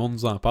 le monde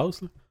nous en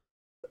passe. Là.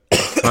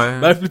 Ouais.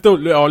 Ben, plutôt,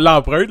 là, on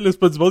l'emprunte. Là, c'est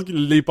pas du monde qui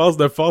les passe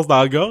de force dans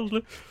la gorge. Là.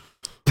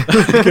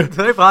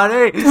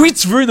 Oui,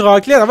 tu veux une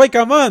raclette? Ah ouais,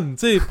 come on!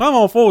 T'sais, prends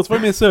mon four, tu vas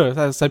aimer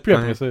ça. Ça pue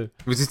après ça.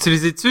 Vous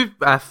utilisez-tu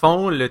à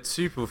fond le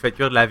dessus pour vous faire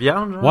cuire de la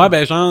viande? Genre? Ouais,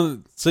 ben genre,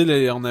 tu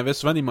sais, on avait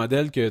souvent des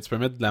modèles que tu peux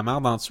mettre de la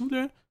merde en dessous,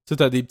 là. Tu sais,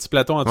 t'as des petits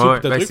plateaux en dessous,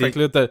 pis t'as truc, fait que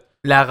là, t'as...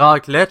 La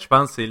raclette, je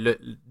pense, c'est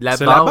la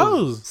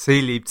base.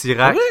 C'est les petits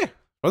racks. Ouais. Je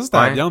pense que c'était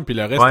la viande, puis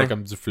le reste, c'était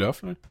comme du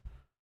fluff, là.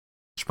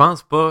 Je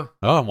pense pas.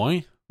 Ah,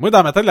 ouais. Moi,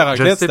 dans ma tête, la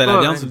raclette, c'était la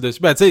viande sur le dessus.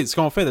 Ben, tu sais, ce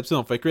qu'on fait, d'habitude,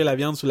 on fait cuire la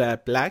viande sur la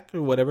plaque, ou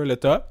whatever, le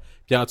top.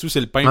 Puis en dessous, c'est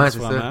le pain et du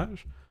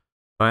fromage.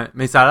 Ça. Ouais,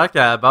 mais ça a l'air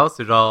qu'à la base,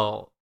 c'est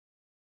genre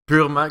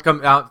purement...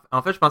 comme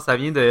en fait, je pense que ça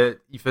vient de...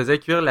 Il faisait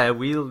cuire la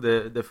wheel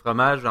de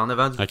fromage en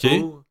avant du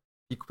four.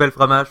 Il coupait le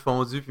fromage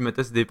fondu puis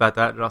mettait sur des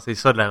patates. Genre, c'est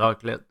ça de la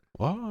raclette.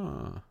 Wow.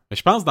 Mais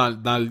je pense dans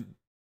le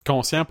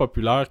conscient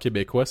populaire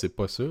québécois, c'est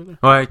pas ça.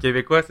 Là. Ouais,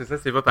 québécois, c'est ça,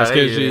 c'est pas pareil.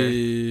 Parce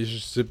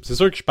que c'est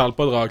sûr que je parle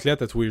pas de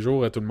raclette à tous les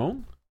jours à tout le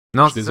monde.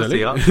 Non, je suis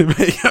désolé. Ça,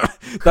 c'est rare.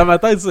 Dans ma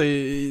tête,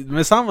 il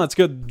me semble, en tout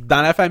cas,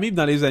 dans la famille et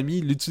dans les amis,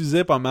 il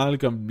l'utilisait pas mal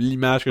comme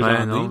l'image que j'en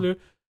ai. Là.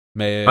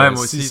 Mais moi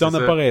aussi, si on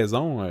n'a pas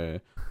raison,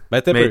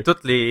 ben t'es mais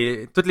toutes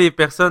les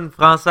personnes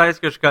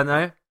françaises que je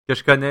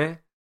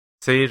connais,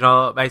 c'est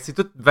genre, ben c'est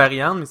toutes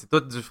variantes, mais c'est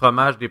tout du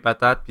fromage, des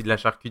patates puis de la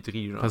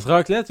charcuterie. Genre. Parce que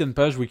raclette, il y a une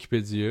page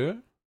Wikipédia.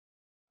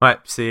 Ouais,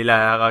 puis c'est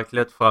la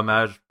raclette,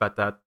 fromage,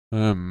 patate.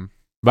 Ben,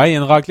 il y a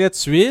une raclette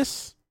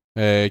suisse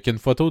qui a une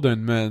photo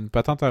d'une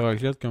patente à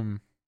raclette comme...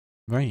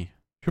 Ouais.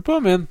 Je sais pas,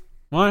 man.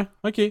 Ouais,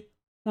 ok.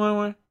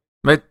 Ouais.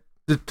 Mais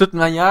de toute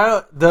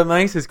manière,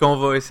 demain, c'est ce qu'on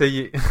va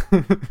essayer.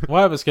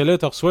 Ouais, parce que là,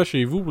 tu reçois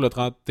chez vous pour le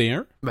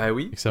 31. Ben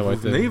oui. Et ça va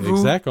être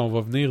exact. On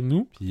va venir,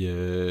 nous. Puis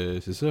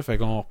c'est ça. Fait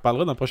qu'on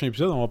reparlera dans le prochain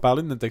épisode. On va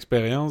parler de notre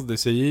expérience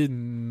d'essayer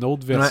une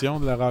autre version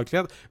de la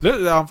raclette.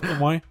 Là,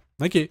 ouais.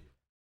 Ok.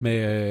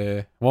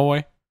 Mais,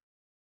 ouais.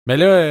 Mais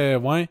là,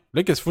 ouais.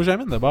 Là, qu'est-ce qu'il faut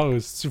jamais d'abord?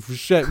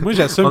 Moi,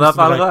 j'assume. On en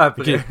parlera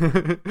après.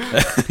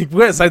 Okay.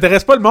 Ouais, ça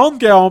intéresse pas le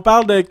monde qu'on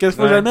parle de qu'est-ce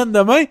qu'il faut jamais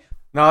demain?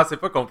 Non, c'est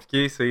pas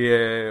compliqué.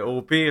 C'est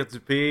au pire du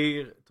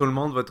pire, tout le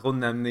monde va trop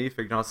en amener.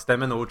 Fait que genre, si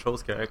t'amènes autre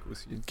chose, c'est correct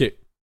aussi. Ok.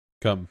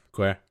 Comme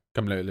quoi?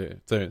 Comme le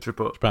je sais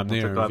pas. Je peux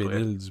amener un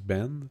vinyle du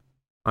band.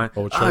 Ouais.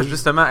 Autre chose.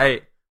 Justement,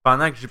 hey,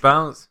 pendant que j'y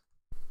pense.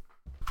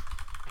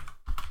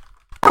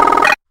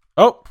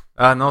 Oh!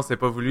 Ah non, c'est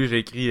pas voulu, j'ai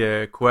écrit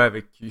quoi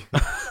avec Q.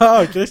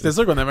 Ah, ok, c'était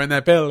sûr qu'on avait un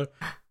appel.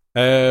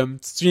 Tu te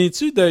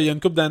souviens-tu, il y a une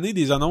couple d'années,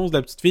 des annonces de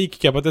la petite fille qui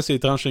capotait ses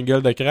tranches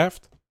shingles de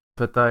Kraft?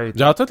 Peut-être.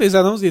 Genre, toutes les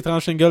annonces des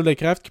tranches shingles de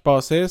Kraft qui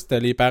passaient, c'était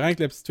les parents avec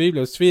la petite fille.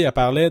 La petite fille, elle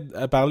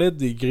parlait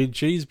des grilled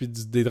cheese puis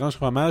des tranches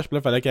fromage. Puis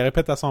là, il fallait qu'elle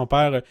répète à son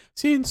père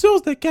c'est une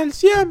source de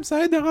calcium,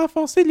 ça aide à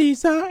renforcer les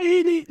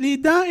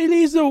dents et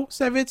les os.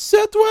 Savais-tu ça,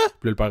 toi?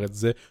 Puis là, le père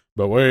disait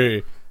ben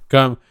ouais.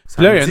 Comme.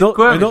 Puis là, il y a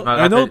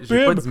un autre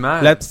pub.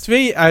 La petite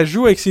fille, elle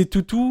joue avec ses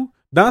toutous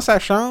dans sa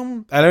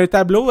chambre. Elle a un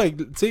tableau avec,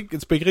 tu sais, que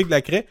tu peux écrire avec de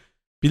la craie.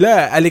 Puis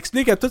là, elle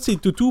explique à tous ses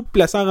toutous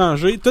placés en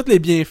rangée tous les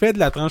bienfaits de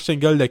la tranche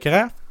single de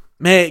Kraft.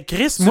 Mais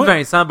Chris, moi.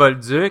 Vincent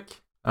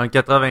Bolduc en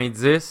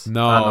 90.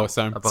 Non,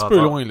 c'est un petit peu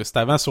loin, là. C'est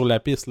avant sur la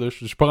piste, là.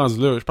 Je suis pas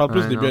rendu là. Je parle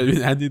plus début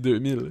de l'année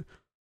 2000.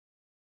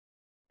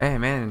 Hey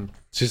man.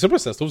 Je sais pas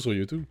si ça se trouve sur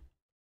YouTube.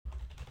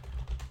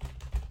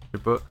 Je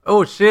sais pas.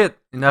 Oh shit!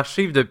 Une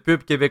archive de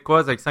pubs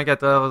québécoises avec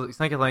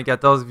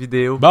 194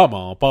 vidéos. Bon,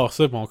 on part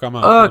ça, puis on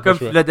commence. Ah, On a pas comme le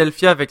choix.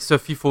 Philadelphia avec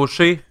Sophie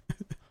Fauché.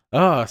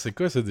 Ah, c'est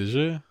quoi ça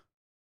déjà?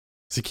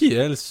 C'est qui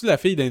elle? C'est-tu la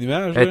fille des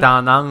nuages? Elle est là?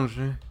 en ange.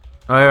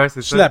 Ouais,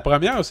 c'est C'est ça. la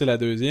première ou c'est la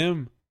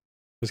deuxième?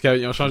 Parce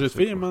qu'ils ont changé de Je sais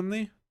fille à un pas. moment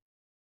donné?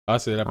 Ah,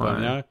 c'est la Ouais.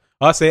 première.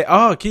 Ah, c'est...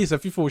 Ah, ok,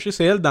 Sophie Fauché,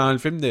 c'est elle dans le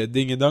film de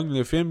Ding et Dong,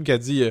 le film, qui a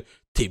dit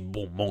T'es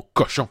beau, mon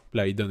cochon! Puis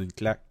là, il donne une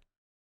claque.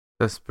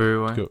 Ça se peut,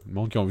 En ouais. tout cas, le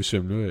monde qui a vu ce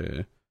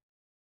film-là...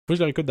 Faut que je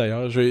le réécoute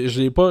d'ailleurs.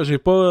 J'ai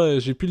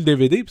plus le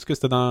DVD, parce que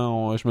c'était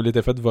dans... Je me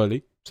l'étais fait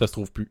voler. Ça se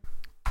trouve plus.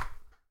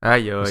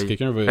 Aïe, Si aïe.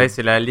 quelqu'un veut... Hey,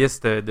 c'est la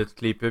liste de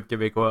toutes les pubs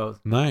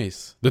québécoises.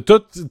 Nice. De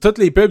toutes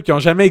les pubs qui ont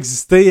jamais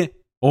existé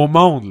au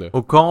monde, là.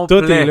 Au complet.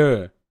 Tout est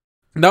là.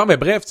 Non, mais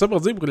bref, ça pour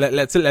dire, pour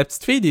la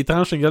petite fille des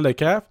tranches Shingle de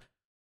Craft,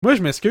 moi,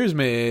 je m'excuse,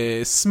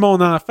 mais si mon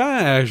enfant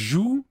elle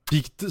joue,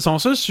 pis que son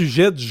seul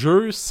sujet du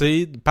jeu,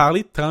 c'est de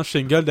parler de tranches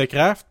Shingle de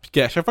Craft, pis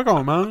qu'à chaque fois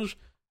qu'on mange,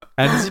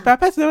 elle me dit «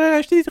 Papa, tu devrais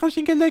acheter des tranches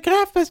Shingle de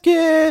Craft parce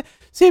que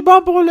c'est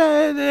bon pour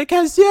le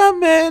calcium,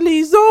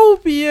 les os,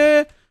 pis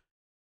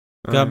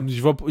Comme,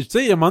 je vais, tu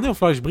sais, à un moment donné, il va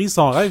falloir que je brise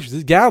son rêve. Je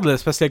dis, garde, là,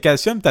 c'est parce que le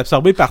calcium est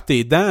absorbé par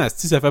tes dents.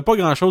 Si ça fait pas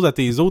grand chose à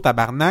tes os,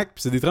 tabarnak.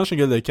 Puis c'est des tranches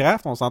Shingle de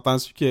Craft. On s'entend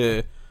dessus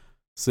que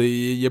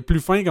il y a plus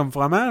fin comme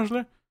fromage,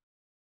 là.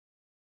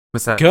 Mais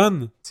ça,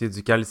 Conne. c'est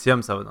du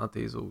calcium, ça va dans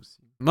tes os aussi.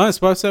 Non,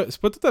 c'est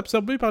pas tout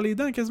absorbé par les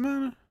dents,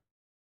 quasiment, là.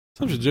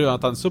 Ça, j'ai déjà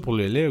entendu ça pour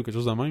le lait ou quelque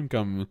chose de même,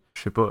 comme.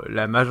 Je sais pas,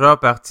 la majeure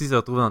partie se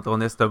retrouve dans ton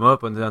estomac,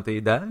 pas dans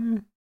tes dents.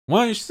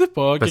 Ouais, je sais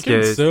pas. Parce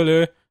Quelqu'un que- dit ça,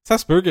 là. Ça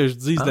se peut que je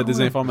dise de la ouais,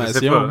 désinformation. je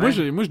sais pas, moi,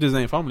 hein. moi, je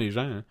désinforme les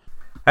gens. Hein.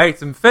 Hey,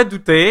 tu me fais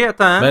douter,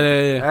 attends.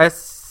 Ben,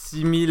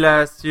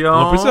 Assimilation.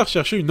 on peut se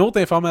rechercher une autre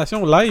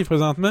information live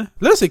présentement.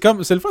 Là, c'est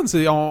le fun.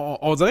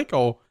 On dirait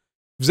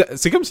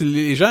c'est comme si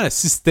les gens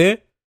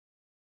assistaient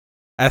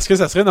à ce que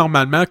ça serait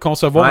normalement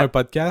concevoir Ouais. un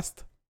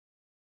podcast.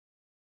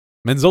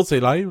 Mais nous autres, c'est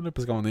live, là,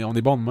 parce qu'on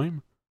est bon de même.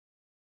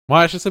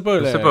 Ouais, je sais pas.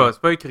 Je là. sais pas,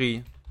 c'est pas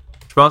écrit.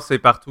 Je pense que c'est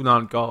partout dans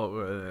le corps.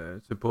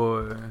 C'est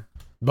pas.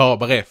 Bon,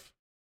 bref.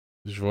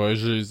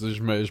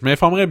 Je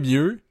m'informerais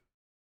mieux.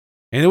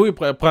 Et oui,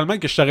 probablement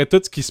que je saurais tout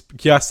ce qu'il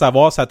y a à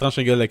savoir sur la tranche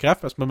Shingle de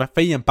Craft, parce que ma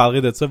fille, elle me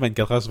parlerait de ça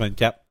 24 heures sur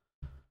 24.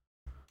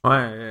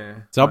 Ouais.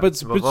 Tu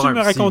peux-tu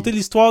me raconter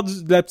l'histoire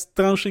de la petite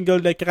tranche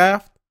Shingle de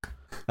Craft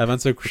avant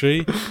de se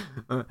coucher?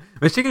 Mais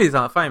je sais que les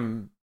enfants,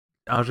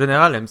 en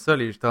général, aiment ça,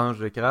 les tranches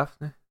de craft.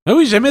 Hein. Ah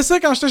oui, j'aimais ça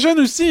quand j'étais jeune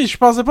aussi. Je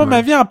pensais pas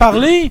ma vie en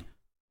parler.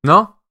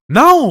 Non?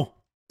 Non!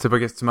 Tu sais pas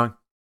qu'est-ce que tu manques.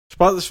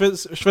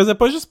 Je faisais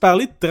pas juste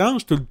parler de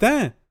tranches tout le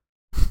temps.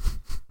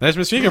 Là, je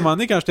me souviens qu'à un moment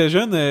donné, quand j'étais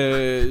jeune,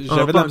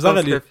 j'avais de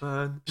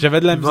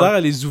la misère à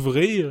les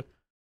ouvrir.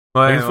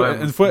 Ouais,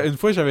 Une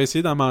fois, j'avais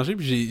essayé d'en manger,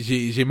 puis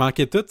j'ai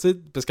manqué tout, tu sais,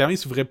 parce qu'avant, ils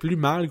s'ouvraient plus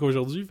mal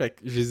qu'aujourd'hui, fait que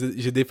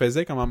j'ai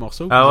défaisais comme en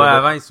morceaux. Ah ouais,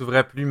 avant, ils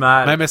s'ouvraient plus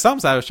mal. Mais il me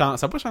semble que ça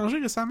a pas changé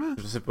récemment.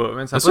 Je sais pas,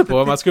 man, Je sais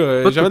pas, mais en tout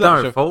cas, j'avais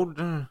un faute,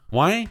 genre.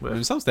 Ouais, mais il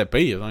me semble que c'était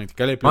pire, hein, tu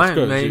collais plus. En Ouais, tout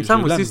cas, mais il me j'ai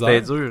semble eu de la aussi que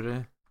c'était misère. dur,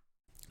 hein.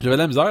 J'avais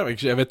de la misère, fait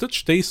que j'avais tout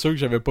jeté ceux que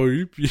j'avais pas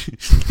eu, puis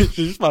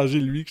j'ai juste mangé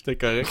lui, que j'étais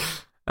correct.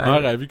 Ma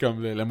mère a vu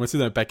comme la moitié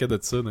d'un paquet de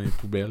ça dans les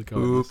poubelles.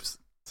 Oups.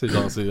 C'est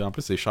genre, en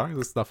plus, c'est cher,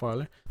 ça, cette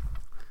affaire-là.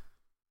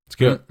 En tout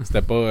cas,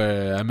 c'était pas...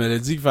 elle me l'a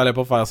dit qu'il fallait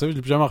pas faire ça, je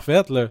l'ai plus jamais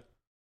refait, là.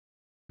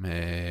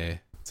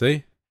 Mais, tu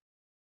sais,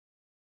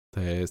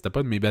 c'était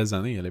pas de mes belles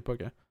années à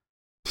l'époque,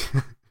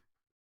 hein.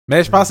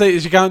 Mais je pensais,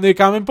 j'ai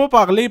quand même pas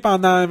parlé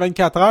pendant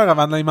 24 heures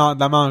avant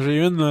d'en manger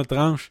une, là,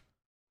 tranche.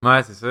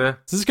 Ouais, c'est ça.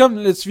 C'est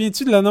comme, tu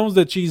souviens-tu de l'annonce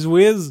de Cheese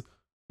Whiz?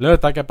 Là,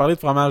 tant qu'à parler de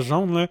fromage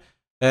jaune, là.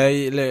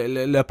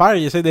 Le père,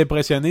 il essaie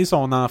d'impressionner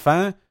son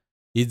enfant.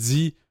 Il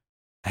dit,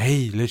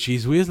 hey, le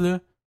Cheese Whiz, là,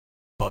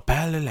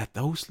 papa, là, la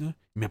toast, là,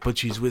 il met pas de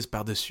Cheese Whiz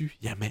par-dessus,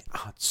 il la met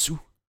en dessous.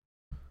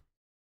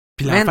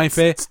 Puis l'enfant, il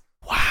fait,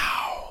 wow!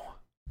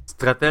 Tu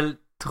te rappelles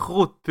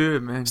trop de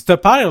pubs, man. Ce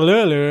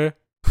père-là,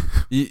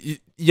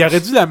 il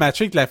aurait dû la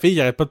matcher avec la fille,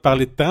 il arrête pas de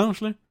parler de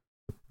tranches, là.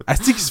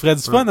 Asti qui se ferait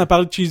du fun à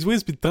parler de Cheese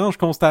Whiz pis de tranches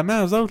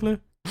constamment, eux autres, là.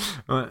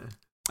 Ouais.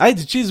 Hey,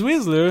 du Cheese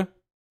Whiz, là.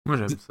 Moi,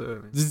 j'aime ça,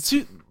 man.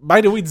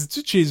 By the way,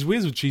 dis-tu Cheese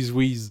Whiz ou Cheese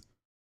Whiz?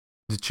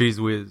 Du Cheese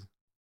Whiz.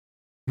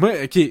 Moi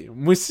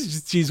aussi, je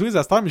dis Cheese Whiz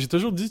à cette heure, mais j'ai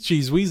toujours dit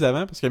Cheese Whiz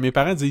avant, parce que mes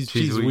parents disent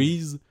Cheese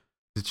Whiz.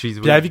 Du Cheese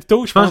Whiz. Puis à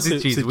Victo, je pense que c'est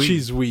Cheese Whiz.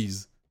 Cheese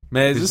Whiz.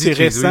 Mais Je ça, dis c'est Cheese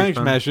récent Whiz, que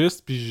je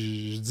m'ajuste,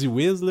 puis je dis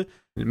Whiz, là.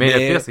 Mais le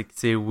pire, c'est que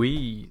c'est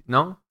oui,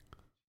 non?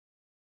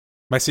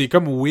 Ben, c'est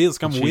comme Whiz,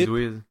 comme Cheese Whip.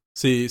 Whiz.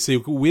 C'est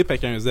Whip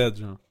avec un Z,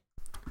 genre.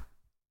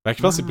 Fait que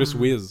je pense que c'est plus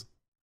Whiz.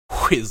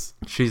 Whiz.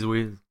 Cheese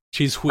Whiz.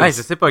 Cheese Whiz. Hey,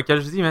 je sais pas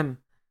quel je dis, man.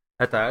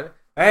 Attends. Là.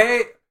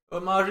 Hey, on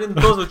va manger une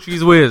pause au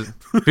Cheese Whiz.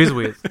 Cheese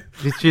Whiz.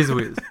 J'ai Cheese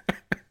Whiz.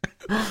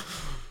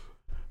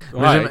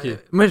 Ouais, ok.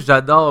 Moi,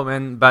 j'adore,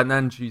 man,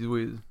 banane Cheese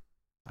Whiz.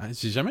 Ah,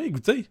 j'ai jamais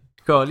goûté.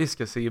 Calisse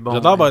que c'est bon.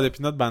 J'adore man. beurre de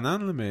peanut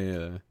banane, là,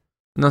 mais...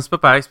 Non, c'est pas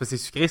pareil, c'est parce que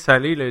c'est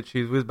sucré-salé, le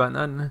Cheese Whiz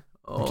banane. Là.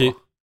 Oh. Ok.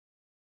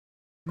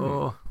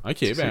 Oh. Ok,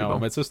 C'est ben on bon. va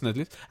mettre ça sur notre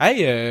liste.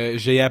 Hey,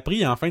 j'ai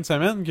appris en fin de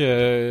semaine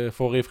que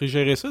faut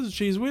réfrigérer ça, du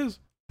Cheese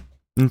Whiz.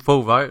 Une fois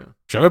ouvert.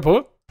 Je savais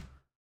pas.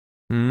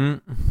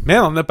 Mais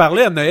on en a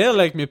parlé à Noël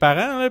avec mes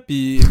parents, là,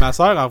 pis ma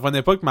soeur en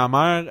revenait pas que ma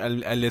mère,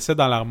 elle laissait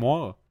dans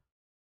l'armoire.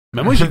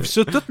 Mais moi, j'ai vu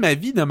ça toute ma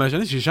vie dans ma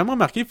jeunesse. J'ai jamais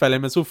remarqué qu'il fallait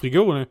mettre ça au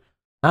frigo, là.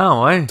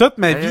 Ah ouais? Toute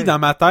ma vie, dans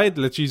ma tête,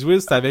 le Cheese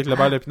Whiz, c'était avec le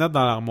beurre de pinot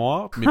dans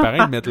l'armoire. Puis mes parents,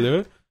 ils le mettent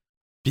là.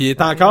 Puis il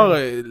est encore...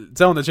 tu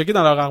sais, on a checké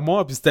dans leur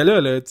armoire, puis c'était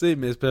là, tu sais,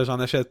 mais j'en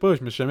achète pas.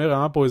 Je me suis jamais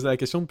vraiment posé la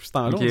question depuis ce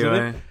temps-là, on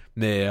dirait. Ouais.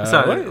 Mais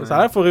ça a l'air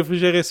qu'il faut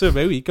réfrigérer ça.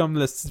 Ben oui, comme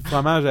le style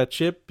fromage à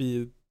chip,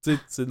 puis tu sais,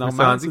 c'est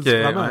normal.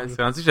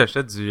 C'est rendu que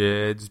j'achète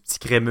du petit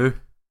crémeux.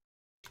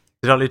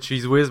 C'est genre les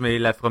Cheese Whiz, mais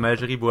la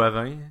fromagerie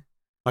Boivin.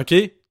 OK.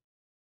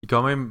 Et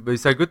quand même,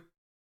 ça goûte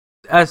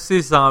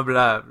assez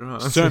semblable.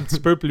 C'est un petit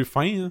peu plus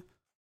fin, hein?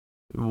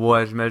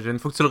 Ouais, j'imagine.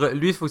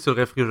 Lui, il faut que tu le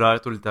réfrigères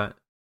tout le temps.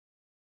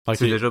 Okay.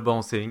 C'est déjà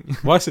bon signe.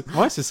 Ouais,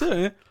 c'est ça,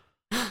 hein.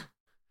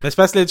 Mais c'est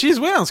parce que le Cheese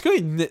Whiz, en tout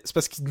cas, c'est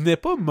parce qu'il n'est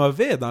pas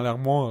mauvais dans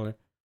l'armoire, là.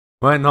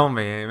 Ouais, non,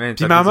 mais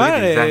puis ma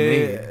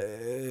mère,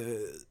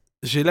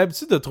 j'ai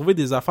l'habitude de trouver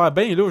des affaires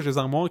bien louches des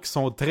armoires qui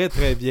sont très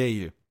très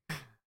vieilles.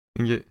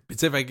 Okay. Puis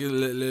tu sais, fait que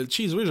le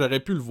Cheese Whiz, j'aurais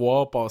pu le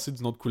voir passer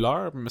d'une autre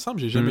couleur, mais il me semble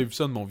que j'ai jamais vu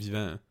ça de mon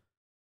vivant.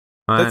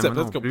 Ouais,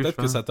 peut-être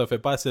que ça t'a fait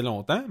pas assez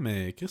longtemps,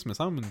 mais Chris, me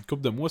semble une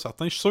couple de mois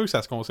certains, je suis sûr que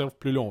ça se conserve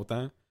plus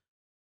longtemps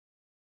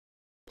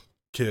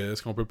que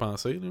ce qu'on peut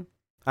penser, là.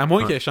 À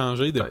moins qu'il ait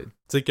changé de. Tu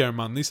sais, qu'à un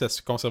moment donné, ça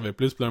se conservait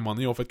plus, puis à un moment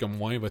donné, on fait comme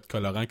moins votre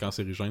colorant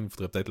cancérigène, vous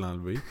faudrait peut-être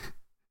l'enlever.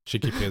 Je sais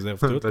qu'il préserve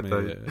tout, mais...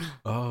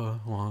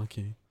 ouais, ok.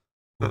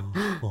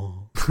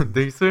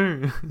 T'es sûr?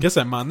 Qu'est-ce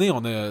à un moment donné,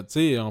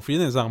 on fouillait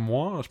dans les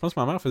armoires. Je pense que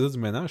ma mère faisait du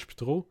ménage, plus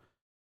trop.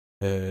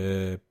 Puis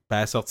elle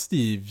a sorti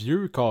des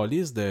vieux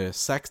calices de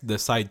sacs de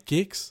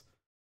sidekicks.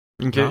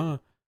 Ok. Genre.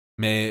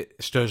 Mais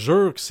je te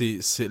jure que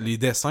c'est les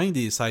dessins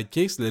des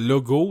sidekicks, le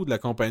logo de la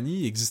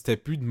compagnie n'existait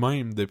plus de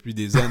même depuis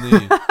des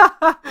années.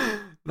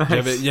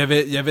 Nice. Il y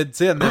avait, tu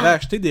sais, elle m'avait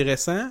acheté des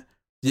récents.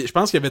 Je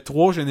pense qu'il y avait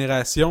 3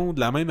 générations de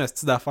la même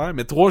astuce d'affaires,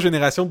 mais 3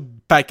 générations de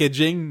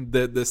packaging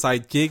de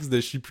sidekicks, de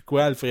je sais plus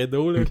quoi,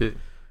 Alfredo, là. Okay.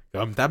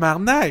 Comme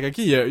tabarnak, ok,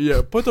 il y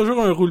a pas toujours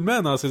un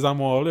roulement dans ces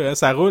armoires-là, hein.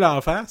 Ça roule en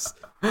face.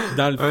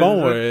 Dans le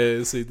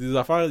fond, c'est des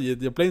affaires,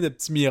 il y a plein de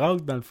petits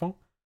miracles dans le fond.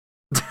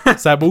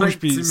 Ça bouge,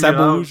 puis ça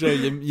bouge.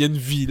 Il y a une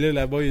vie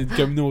là-bas, il y a une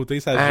communauté,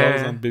 ça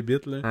jase entre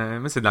bébites, là.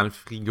 Moi, c'est dans le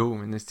frigo,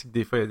 mais c'est que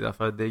des fois, il y a des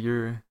affaires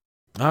dégueu.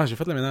 Ah, j'ai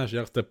fait le ménage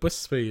hier, c'était pas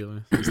si pire.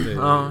 Hein.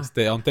 On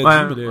était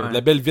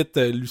la belle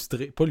vitre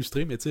lustrée, pas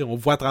lustrée, mais tu sais, on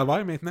voit à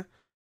travers maintenant.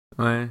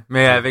 Ouais,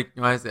 mais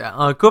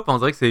en couple, on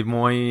dirait que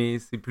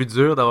c'est plus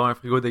dur d'avoir un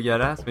frigo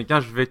dégueulasse, mais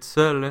quand je vais tout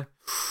seul, là,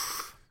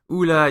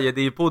 oula, il y a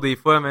des pots des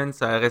fois, man,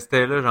 ça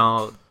restait là,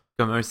 genre,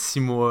 comme un 6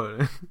 mois,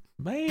 là.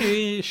 Ben,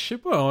 je sais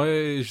pas,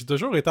 j'ai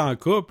toujours été en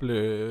couple,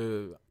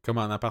 comme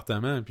en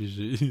appartement,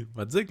 puis on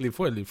va te dire que des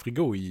fois, les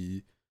frigos,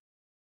 ils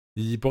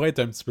pourraient être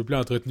un petit peu plus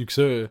entretenus que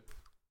ça.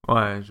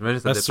 Ouais,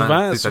 j'imagine que ça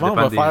dépend. Souvent on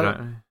va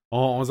faire...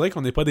 On dirait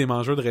qu'on n'est pas des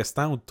mangeurs de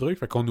restants ou de trucs,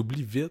 fait qu'on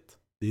oublie vite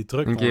des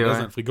trucs qu'on laisse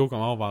dans le frigo,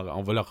 comment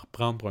on va le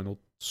reprendre pour un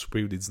autre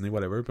souper ou des dîners,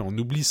 whatever, puis on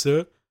oublie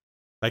ça.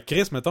 Fait que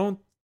Chris, mettons,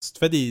 tu te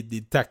fais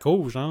des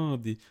tacos, genre,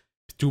 puis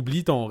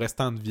t'oublies ton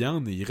restant de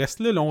viande, et il reste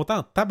là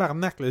longtemps,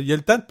 tabarnak, là. Il y a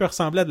le temps de peut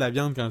ressembler à de la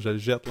viande quand je le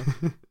jette, là.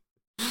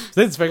 Tu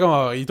sais, tu fais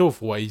comme, il est au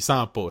froid, il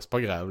sent pas, c'est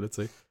pas grave, là,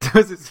 tu sais.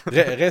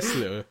 Reste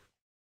là.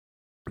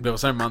 Puis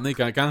à un moment donné,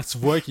 quand tu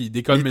vois qu'il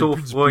décolle même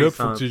plus du plat,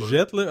 faut que tu le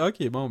jettes, là.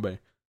 Ok, bon, ben.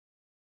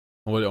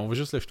 On va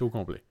juste le jeter au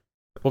complet.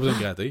 Pas besoin de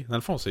gratter. Dans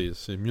le fond,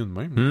 c'est mieux de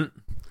même.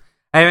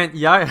 Hey man,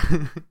 hier,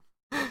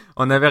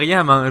 on avait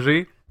rien à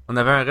manger. On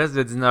avait un reste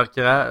de dinner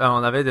craft.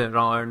 On avait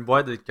genre une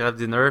boîte de craft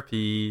dinner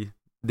puis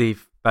des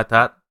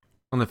patates.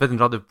 On a fait une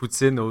genre de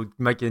poutine au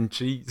mac and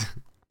cheese.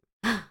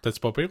 T'as-tu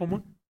pas pire au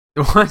moins?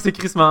 Ouais, c'est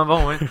crissement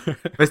bon, ouais.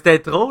 Mais c'était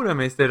trop, là,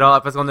 mais c'était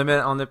genre... Parce qu'on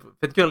a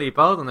fait cuire les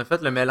pâtes, on a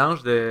fait le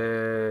mélange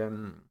de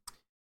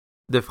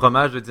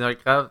fromage de dinner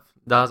craft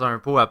dans un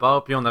pot à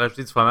part, puis on a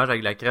rajouté du fromage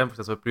avec de la crème pour que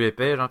ça soit plus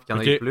épais, genre, puis qu'il y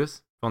en ait plus.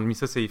 Puis on a mis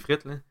ça sur les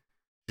frites, là.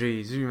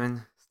 Jésus,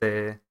 man.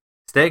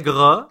 C'était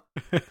gras.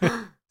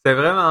 C'était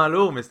vraiment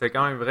lourd, mais c'était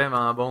quand même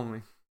vraiment bon,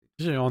 mais...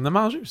 On a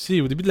mangé aussi.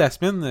 Au début de la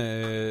semaine,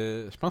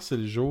 je pense que c'est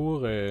le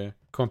jour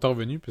qu'on est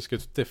revenu, puisque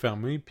tout était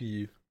fermé,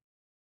 puis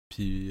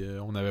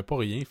on n'avait pas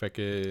rien, fait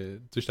que,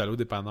 tu sais, j'étais allé au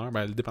dépanneur,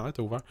 ben le dépanneur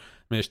était ouvert,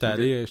 mais j'étais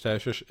allé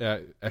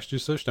acheter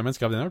ça, justement, du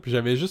craft dinner, puis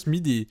j'avais juste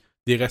mis des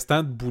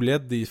restants de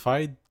boulettes des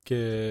fêtes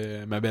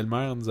que ma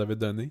belle-mère nous avait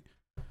donné.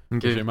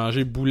 Okay. J'ai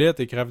mangé boulettes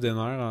et craft dinner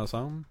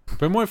ensemble. Un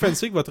peu moins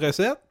fancy que votre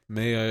recette,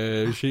 mais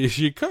il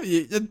y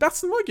a une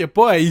partie de moi qui a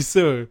pas haï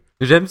ça.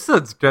 J'aime ça,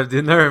 du craft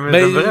dinner,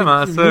 mais j'aime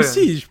vraiment ça. Moi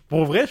aussi,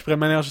 pour vrai, je pourrais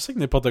mélanger ça avec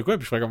n'importe quoi,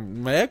 puis je ferais comme,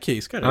 mais ok,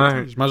 c'est correct.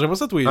 Ouais. Je mangerais pas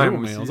ça tous les jours,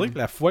 mais on dirait que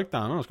la fois que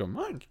t'en manges, comme,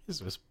 ok,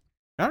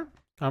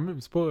 quand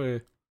même, c'est pas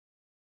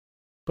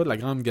de la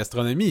grande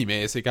gastronomie,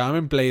 mais c'est quand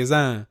même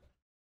plaisant.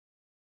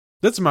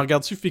 Là, tu me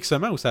regardes-tu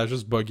fixement ou ça a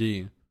juste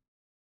buggé?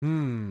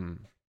 Moi,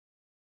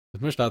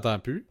 je t'entends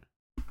plus.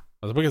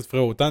 Je sais pas que tu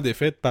ferais autant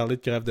d'effets de parler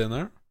de craft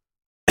dinner.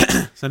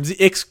 Ça me dit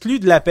exclu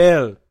de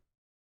l'appel.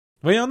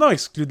 Voyons donc,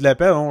 exclu de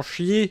l'appel, on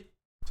chie.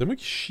 C'est moi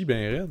qui chie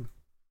ben raide.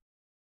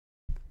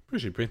 Pourquoi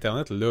j'ai plus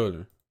internet là?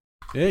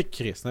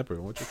 Chris, un peu,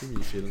 on va checker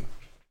mes fils.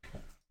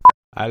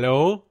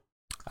 Allô?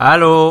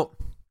 Allô?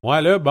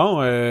 Ouais, là,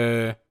 bon,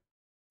 là,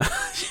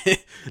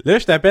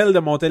 je t'appelle de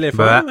mon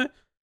téléphone. Ben.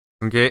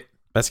 Hein, OK.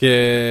 parce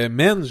que,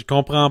 man, je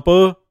comprends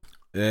pas.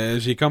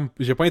 J'ai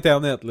pas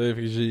internet, là.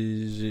 Fait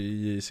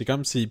que c'est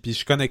comme si. Puis je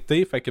suis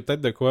connecté, fait que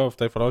peut-être de quoi,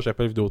 peut-être falloir que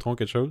j'appelle Vidéotron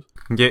quelque chose.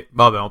 OK.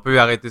 Bon, ben, on peut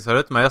arrêter ça là.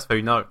 De toute manière, ça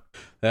fait 1 heure.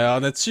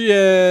 On a-tu.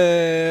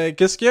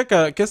 Qu'est-ce qu'il y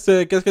a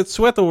qu'est-ce que tu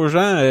souhaites aux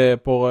gens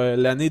pour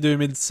l'année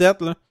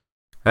 2017, là?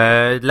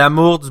 De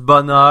l'amour, du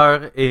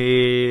bonheur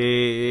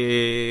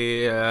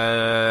et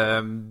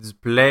du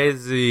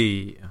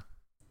plaisir.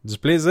 Du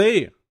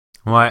plaisir.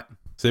 Ouais.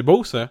 C'est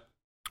beau, ça.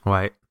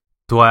 Ouais.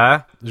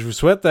 Toi? Je vous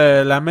souhaite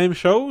la même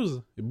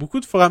chose. Beaucoup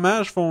de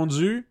fromage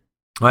fondu.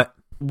 Ouais.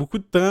 Beaucoup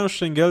de tranches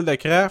single de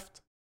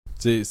craft.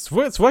 Tu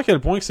vois à quel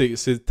point que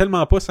c'est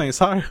tellement pas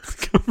sincère.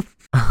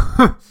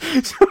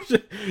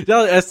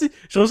 Genre,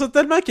 je trouve ça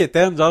tellement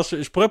quétaine. Genre,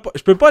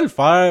 je peux pas le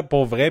faire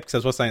pour vrai pis que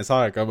ça soit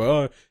sincère.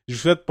 Comme, je vous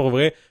souhaite pour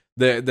vrai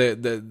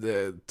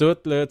de tout,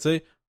 là, tu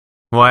sais.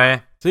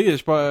 Ouais. Tu sais,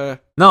 je pas.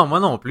 Non, moi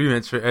non plus,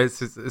 mais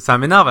ça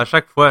m'énerve à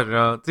chaque fois.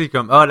 Genre, tu sais,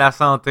 comme, la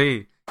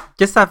santé.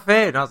 Qu'est-ce que ça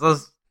fait? Genre, ça,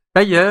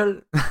 ta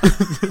gueule!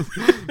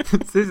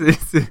 Tu sais,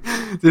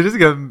 c'est juste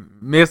comme,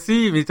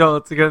 merci, mais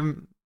genre, tu sais,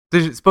 comme,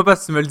 tu sais, c'est pas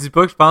parce que tu me le dis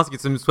pas que je pense que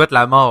tu me souhaites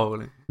la mort,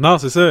 là. Non,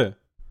 c'est ça.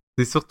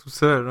 C'est surtout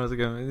ça, genre, c'est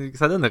comme,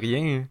 ça donne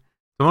rien.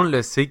 Tout le monde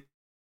le sait,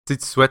 tu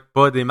souhaites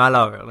pas des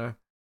malheurs, là.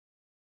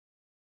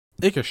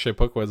 Et que je sais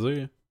pas quoi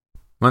dire.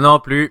 Moi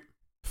non plus.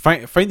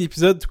 Fin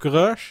d'épisode tout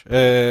croche.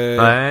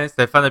 Ouais,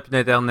 Stéphane n'a plus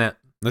d'internet.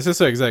 Mais c'est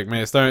ça, exact.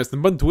 Mais c'est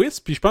une bonne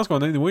twist, puis je pense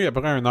qu'on a noué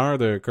après 1 heure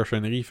de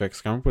cochonnerie, fait que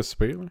c'est quand même pas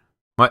super, là.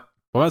 Ouais.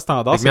 Pas mal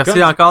standard.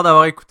 Merci encore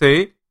d'avoir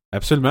écouté.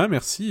 Absolument,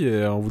 merci.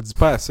 On vous le dit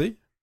pas assez.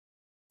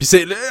 Puis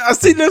c'est là,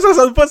 ça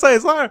sonne pas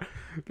sincère.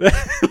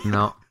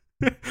 Non.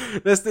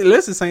 Là,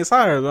 c'est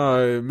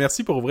sincère.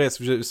 Merci pour vrai.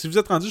 Si vous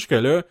êtes rendu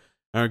jusque-là,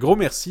 un gros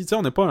merci. Tu sais,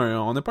 on n'est pas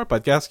un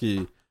podcast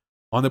qui...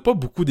 On n'a pas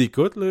beaucoup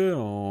d'écoute, là.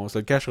 On se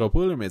le cachera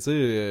pas, là, mais tu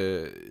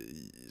sais,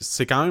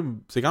 c'est quand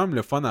même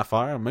le fun à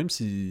faire, même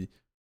si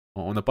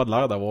on n'a pas de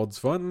l'air d'avoir du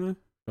fun, là.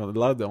 On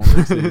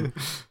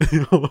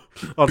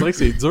dirait que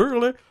c'est dur,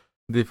 là.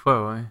 Des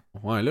fois, ouais.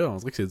 Ouais, là, on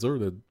dirait que c'est dur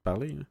de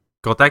parler, là.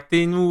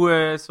 Contactez-nous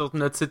sur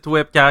notre site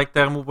web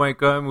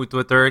caractèremou.com ou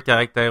Twitter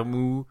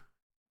caractèremou.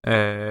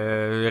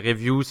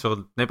 Review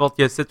sur n'importe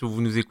quel site où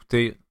vous nous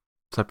écoutez.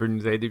 Ça peut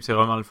nous aider, puis c'est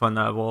vraiment le fun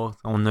à avoir.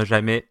 On n'a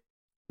jamais.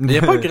 Il n'y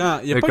a pas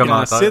grand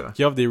site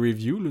qui offre des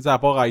reviews, là, à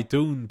part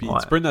iTunes, puis Ouais.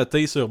 tu peux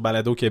noter sur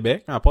Balado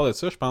Québec. À part de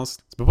ça, je pense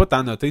tu peux pas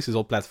t'en noter sur les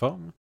autres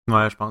plateformes.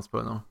 Ouais, je pense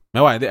pas, non. Mais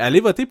ouais, allez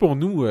voter pour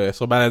nous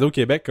sur Balado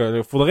Québec.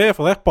 Faudrait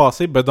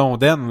repasser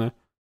Bedonden, là.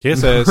 Chris,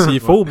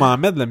 s'il faut, m'en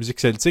mettre de la musique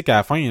celtique à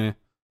la fin, là.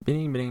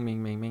 Bing, bing,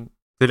 bing, bing, bing.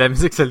 C'est de la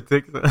musique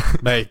celtique, ça.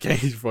 Ben,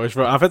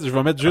 je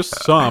vais mettre juste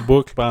ça en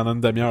boucle pendant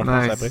une demi-heure, je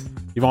pense, Nice. après.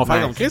 Ils vont faire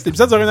comme Chris,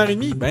 l'épisode dure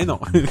 1h30. Ben non.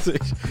 Il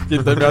y a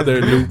une demi-heure de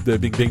loop de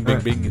bing, bing, bing,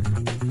 bing.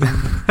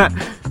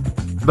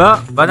 Bon,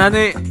 bonne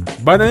année!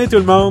 Bonne année tout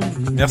le monde.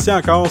 Merci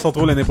encore. On se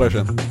retrouve l'année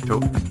prochaine.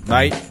 Ciao.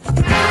 Bye.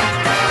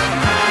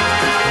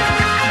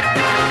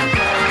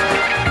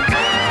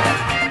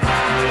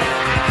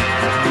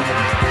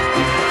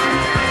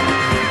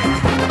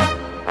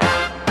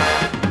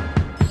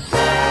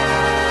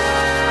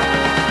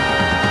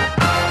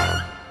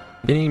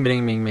 Bing,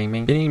 bing, bing, bing,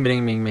 bing. Bing,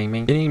 bing, bing, bing,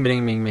 bing. Bing,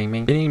 bing, bing, bing,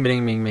 bing. Bing,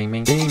 bing, bing, bing,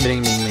 bing. Bing,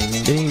 bing, bing, bing,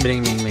 bing. Bing,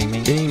 bing, bing, bing,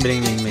 bing. Bing,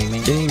 bing, bing, bing,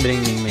 bing. Bing, bing,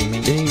 bing, bing, bing. Bing, bing, bing,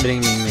 bing,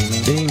 bing.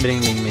 Bing,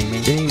 bing, bing, bing.